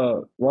kind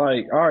of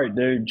like, all right,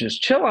 dude,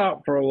 just chill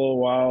out for a little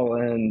while,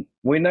 and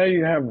we know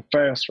you have a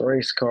fast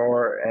race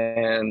car,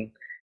 and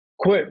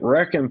quit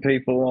wrecking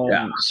people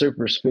on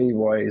super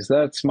speedways.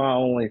 That's my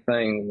only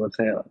thing with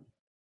him.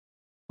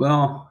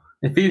 Well,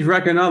 If he's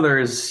wrecking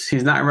others,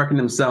 he's not wrecking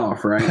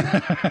himself, right?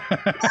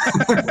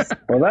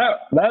 Well,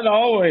 that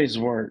always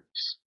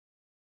works.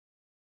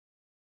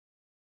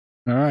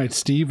 All right,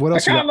 Steve. What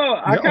else? I kind of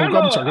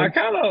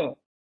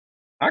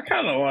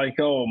like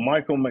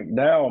Michael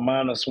McDowell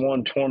minus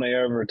 120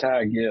 over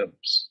Ty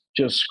Gibbs.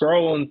 Just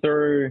scrolling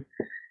through,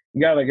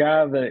 you got a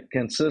guy that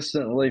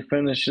consistently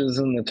finishes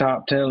in the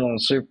top 10 on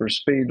super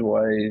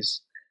speedways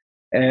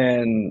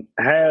and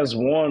has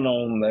one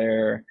on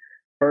there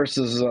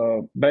versus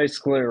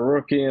basically a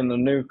rookie in the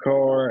new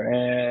car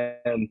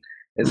and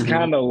is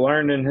kind of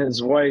learning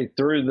his way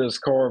through this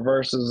car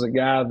versus a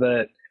guy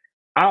that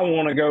I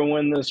want to go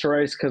win this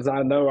race because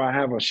I know I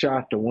have a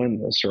shot to win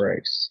this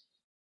race.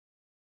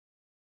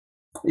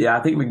 Yeah, I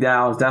think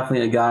McDowell is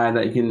definitely a guy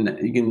that you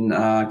can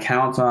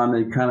count on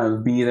to kind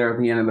of be there at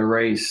the end of the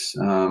race.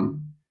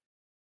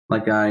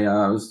 Like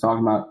I was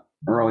talking about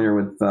earlier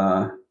with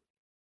the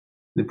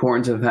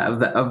importance of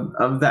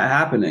that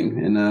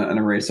happening in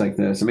a race like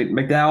this. I mean,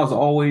 McDowell's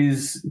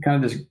always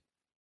kind of just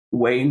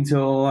wait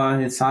until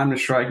his time to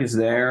strike is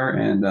there,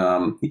 and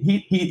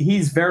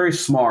he's very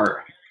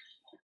smart.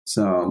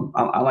 So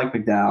I like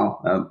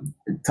McDowell.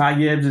 Ty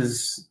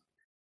Gibbs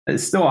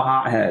is still a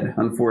hothead,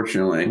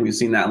 unfortunately. We've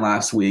seen that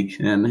last week,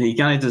 and he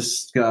kind of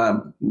just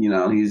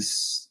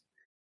he's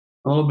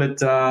a little bit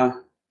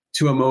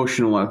too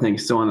emotional, I think,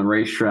 still on the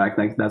racetrack.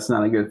 Like that's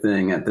not a good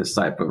thing at this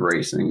type of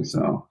racing.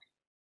 So.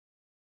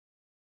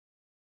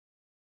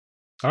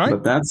 All right.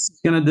 But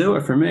that's going to do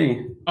it for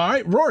me. All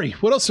right, Rory,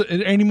 what else?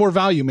 Any more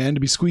value, man,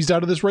 to be squeezed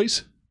out of this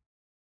race?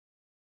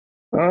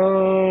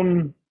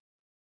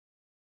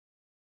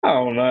 I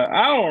don't know.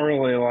 I don't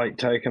really like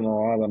taking a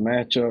lot of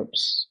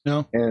matchups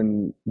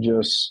and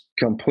just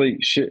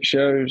complete shit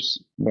shows,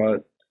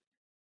 but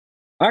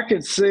I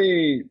could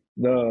see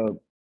the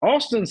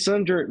Austin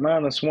Cindric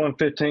minus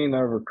 115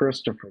 over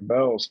Christopher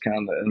Bell is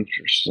kind of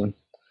interesting.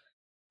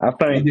 I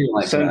think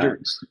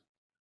Cindric's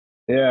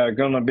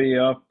going to be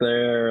up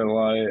there.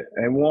 Like,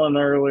 and won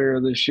earlier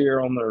this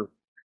year on the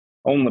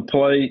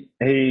plate.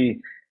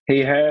 He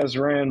has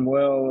ran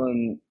well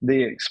in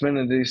the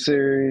Xfinity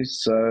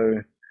series,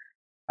 so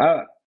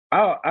I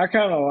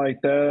kind of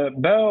like that.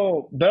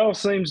 Bell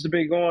seems to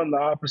be going the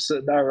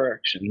opposite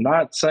direction.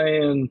 Not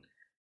saying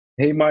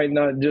he might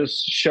not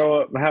just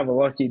show up and have a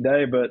lucky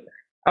day, but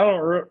I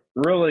don't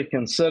really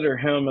consider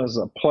him as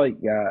a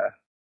plate guy,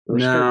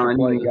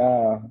 plate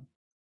guy,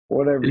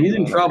 whatever. He's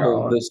in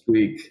trouble this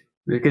week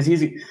because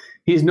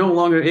he's no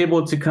longer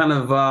able to kind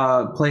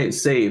of play it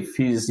safe.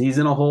 He's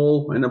in a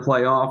hole in the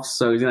playoffs,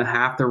 so he's going to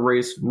have to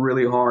race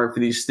really hard for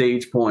these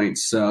stage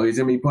points. So he's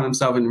going to be putting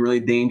himself in really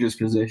dangerous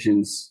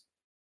positions.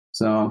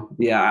 So,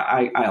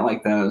 yeah, I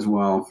like that as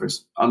well.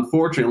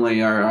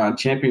 Unfortunately, our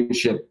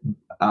championship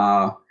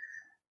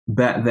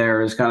bet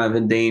there is kind of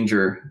in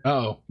danger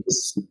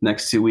this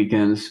next 2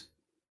 weekends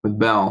with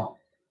Bell.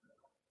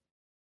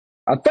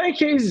 I think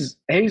he's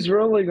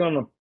really going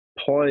to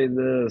play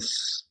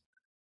this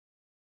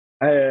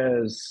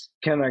as,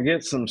 can I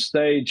get some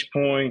stage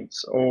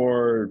points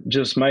or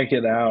just make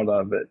it out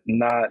of it?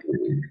 Not,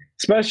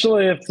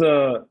 especially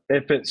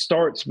if it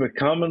starts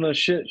becoming a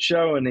shit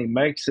show and he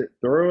makes it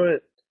through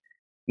it.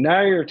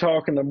 Now you're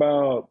talking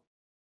about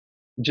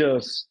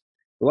just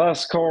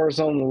less cars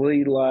on the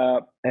lead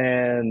lap,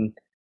 and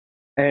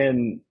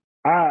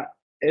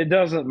it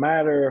doesn't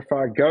matter if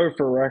I go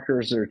for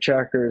wreckers or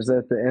checkers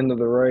at the end of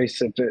the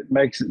race if it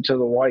makes it to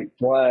the white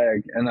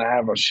flag and I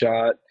have a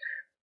shot,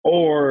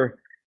 or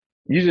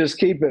you just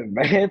keep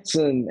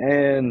advancing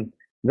and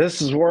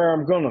this is where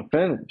I'm going to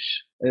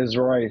finish is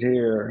right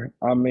here.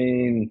 I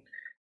mean,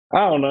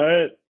 I don't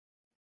know.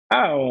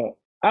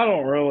 I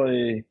don't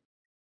really.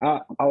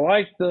 I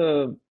like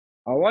the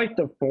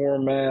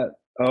format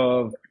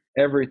of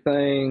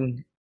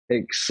everything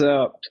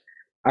except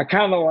I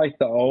kind of like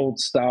the old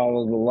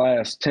style of the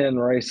last 10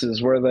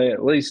 races where they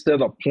at least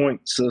did a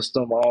point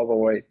system all the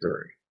way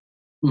through.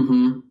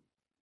 Mm-hmm.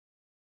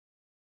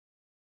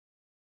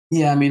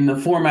 Yeah, I mean, the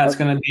format's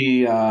going to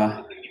be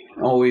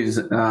always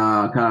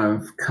kind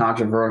of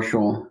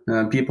controversial.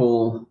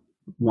 People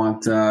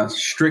want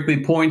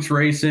strictly points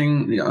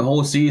racing, a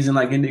whole season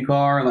like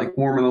IndyCar, like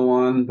Formula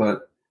One,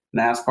 but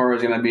NASCAR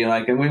is going to be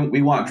like, and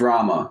we want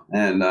drama,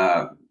 and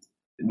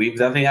we've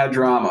definitely had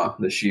drama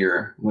this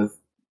year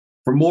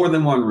for more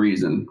than one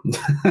reason.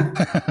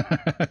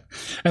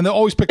 And they'll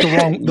always pick the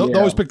wrong. They'll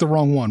always pick the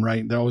wrong one,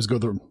 right? They always go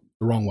the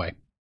wrong way.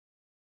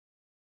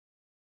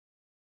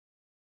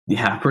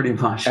 Yeah, pretty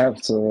much.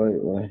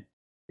 Absolutely.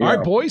 All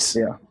right, boys.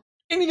 Yeah.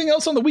 Anything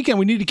else on the weekend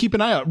we need to keep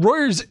an eye out?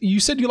 Royers, you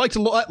said you like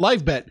to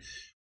live bet.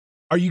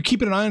 Are you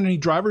keeping an eye on any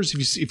drivers?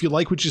 If you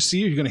like what you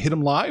see, are you going to hit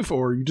them live,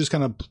 or are you just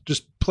kind of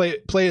just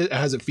play it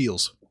as it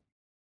feels?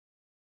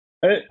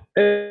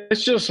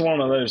 It's just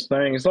one of those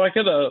things. Like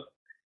at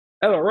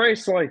a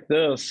race like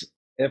this,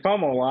 if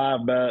I'm a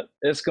live bet,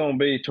 it's going to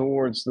be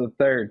towards the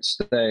third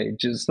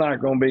stage. It's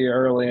not going to be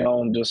early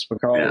on just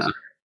because,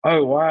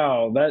 oh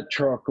wow, that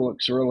truck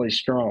looks really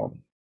strong.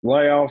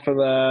 Lay off of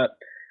that.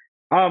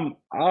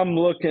 I'm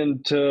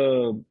looking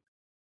to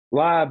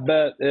live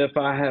bet if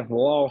I have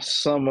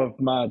lost some of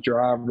my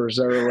drivers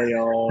early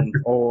on,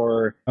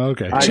 or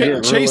okay, I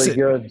get chase really it.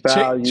 Good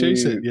value.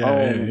 Chase it.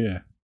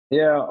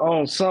 Yeah,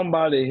 on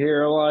somebody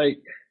here. Like,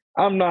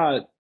 I'm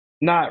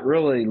not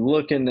really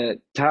looking at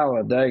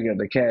Talladega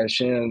to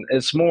cash in.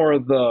 It's more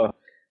of the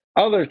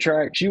other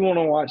tracks. You want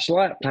to watch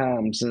lap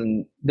times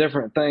and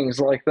different things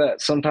like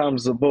that.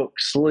 Sometimes the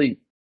books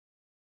sleep.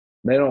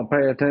 They don't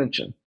pay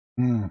attention.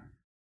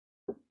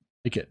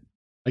 Like it.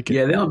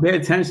 Yeah, they don't pay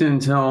attention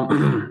until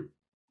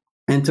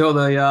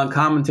the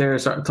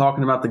commentators start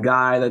talking about the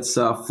guy that's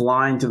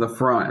flying to the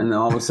front, and then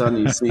all of a sudden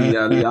you see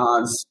the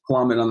odds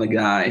plummet on the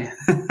guy.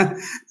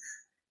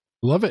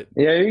 Love it.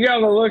 Yeah, you got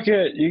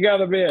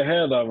to be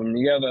ahead of them.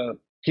 You got to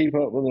keep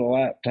up with the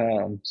lap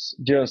times.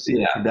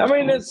 Definitely. I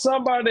mean, it's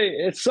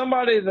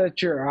somebody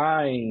that you're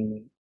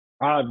eyeing.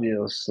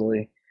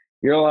 Obviously,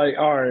 you're like,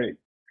 all right,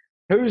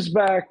 who's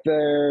back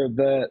there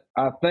that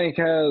I think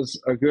has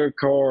a good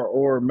car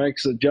or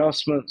makes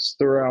adjustments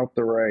throughout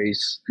the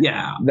race?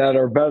 Yeah, that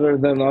are better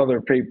than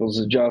other people's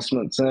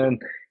adjustments. And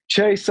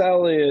Chase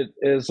Elliott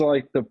is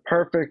like the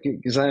perfect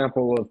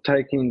example of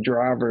taking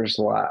driver's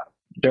lap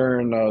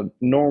during a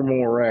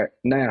normal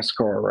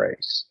NASCAR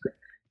race.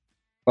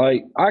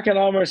 Like, I can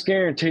almost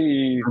guarantee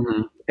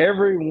you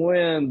every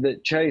win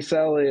that Chase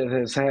Elliott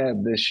has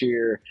had this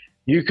year,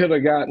 you could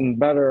have gotten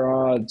better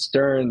odds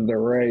during the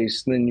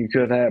race than you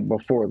could have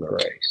before the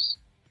race.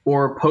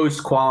 Or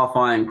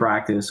post-qualifying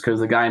practice,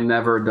 because the guy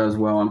never does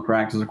well in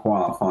practice or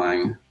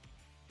qualifying.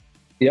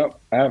 Yep,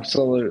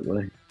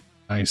 absolutely.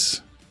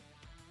 Nice.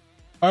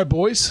 All right,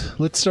 boys,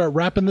 let's start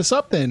wrapping this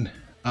up then.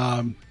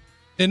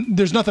 And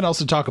there's nothing else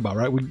to talk about,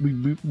 right?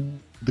 We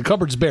the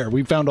cupboard's bare.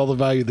 We found all the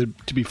value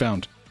to be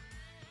found.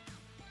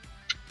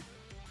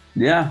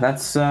 Yeah,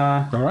 that's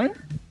all right.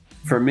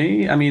 For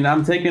me, I mean,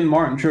 I'm taking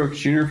Martin Truex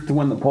Jr. to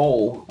win the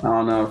pole. I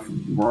don't know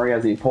if Rory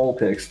has any pole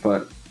picks,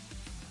 but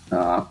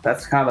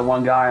that's kind of the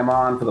one guy I'm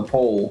on for the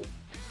pole.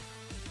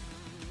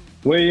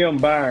 William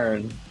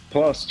Byron,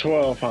 plus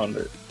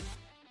 1,200.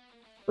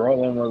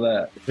 Rolling with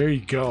that. There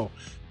you go.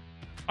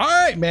 All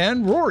right,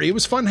 man. Rory, it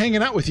was fun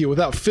hanging out with you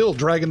without Phil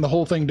dragging the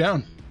whole thing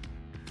down.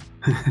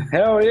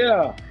 Hell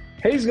yeah.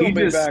 He's going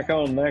to be back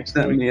on next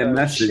week. Sent me a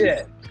message.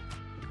 Shit.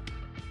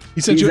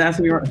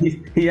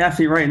 He asked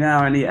me right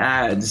now any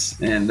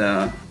ads, and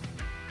tell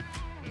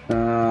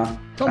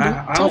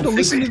him to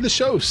listen to the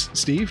show,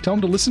 Steve. Tell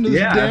him to listen to the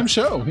damn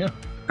show. Yeah,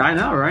 I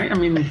know, right? I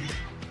mean,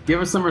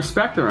 give us some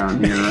respect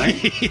around here,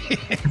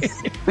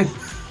 right?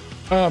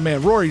 Oh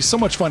man, Rory, so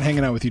much fun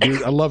hanging out with you,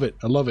 dude. I love it.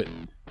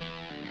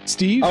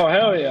 Steve? Oh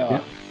hell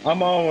yeah.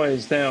 I'm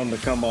always down to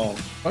come on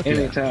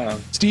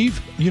anytime.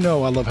 Steve, you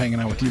know I love hanging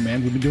out with you,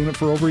 man. We've been doing it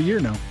for over a year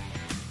now.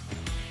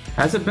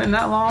 Has it been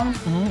that long?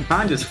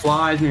 Time just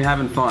flies and you're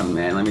having fun,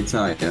 man. Let me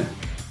tell you.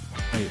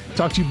 Hey,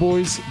 talk to you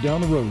boys down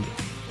the road.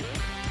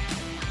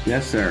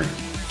 Yes, sir.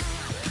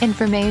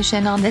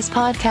 Information on this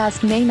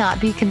podcast may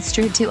not be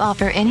construed to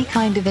offer any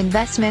kind of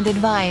investment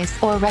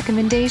advice or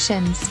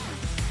recommendations.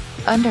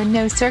 Under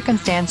no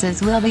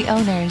circumstances will the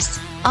owners,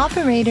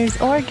 operators,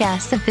 or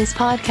guests of this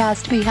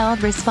podcast be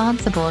held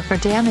responsible for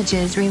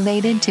damages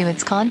related to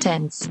its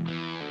contents.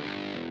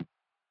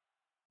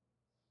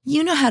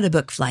 You know how to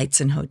book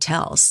flights and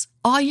hotels.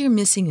 All you're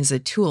missing is a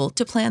tool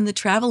to plan the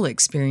travel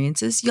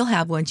experiences you'll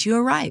have once you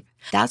arrive.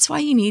 That's why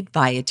you need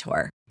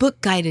Viator.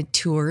 Book guided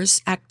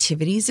tours,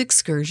 activities,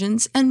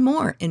 excursions, and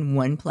more in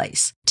one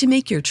place to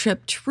make your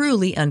trip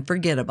truly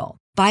unforgettable.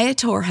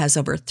 Viator has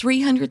over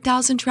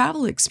 300,000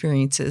 travel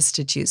experiences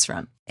to choose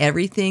from.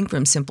 Everything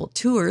from simple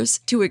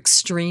tours to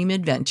extreme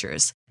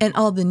adventures and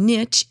all the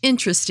niche,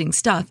 interesting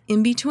stuff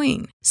in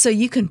between. So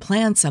you can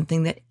plan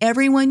something that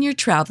everyone you're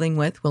traveling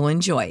with will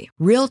enjoy.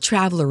 Real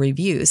traveler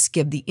reviews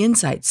give the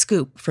inside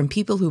scoop from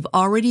people who've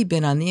already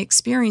been on the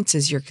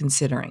experiences you're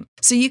considering.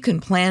 So you can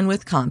plan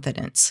with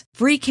confidence.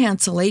 Free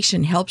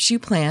cancellation helps you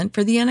plan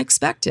for the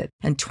unexpected.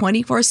 And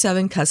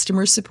 24/7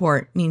 customer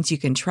support means you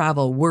can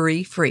travel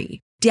worry-free.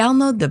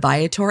 Download the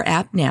Viator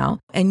app now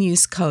and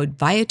use code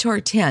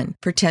Viator10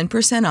 for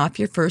 10% off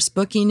your first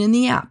booking in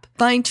the app.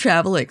 Find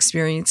travel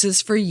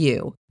experiences for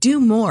you. Do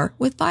more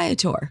with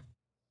Viator.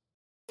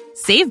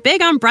 Save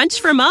big on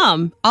brunch for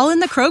mom, all in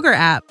the Kroger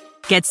app.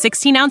 Get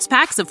 16-ounce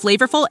packs of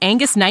flavorful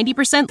Angus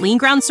 90% lean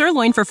ground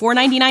sirloin for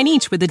 $4.99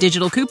 each with a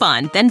digital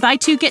coupon. Then buy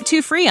 2, get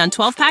 2 free on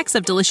 12 packs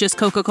of delicious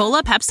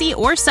Coca-Cola, Pepsi,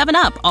 or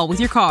 7-Up, all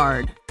with your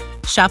card.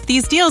 Shop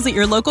these deals at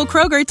your local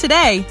Kroger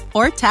today,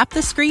 or tap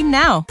the screen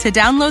now to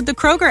download the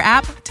Kroger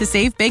app to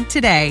save big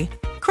today.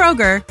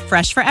 Kroger,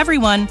 fresh for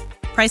everyone.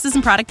 Prices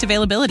and product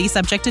availability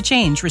subject to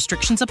change.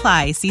 Restrictions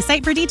apply. See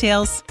site for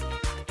details.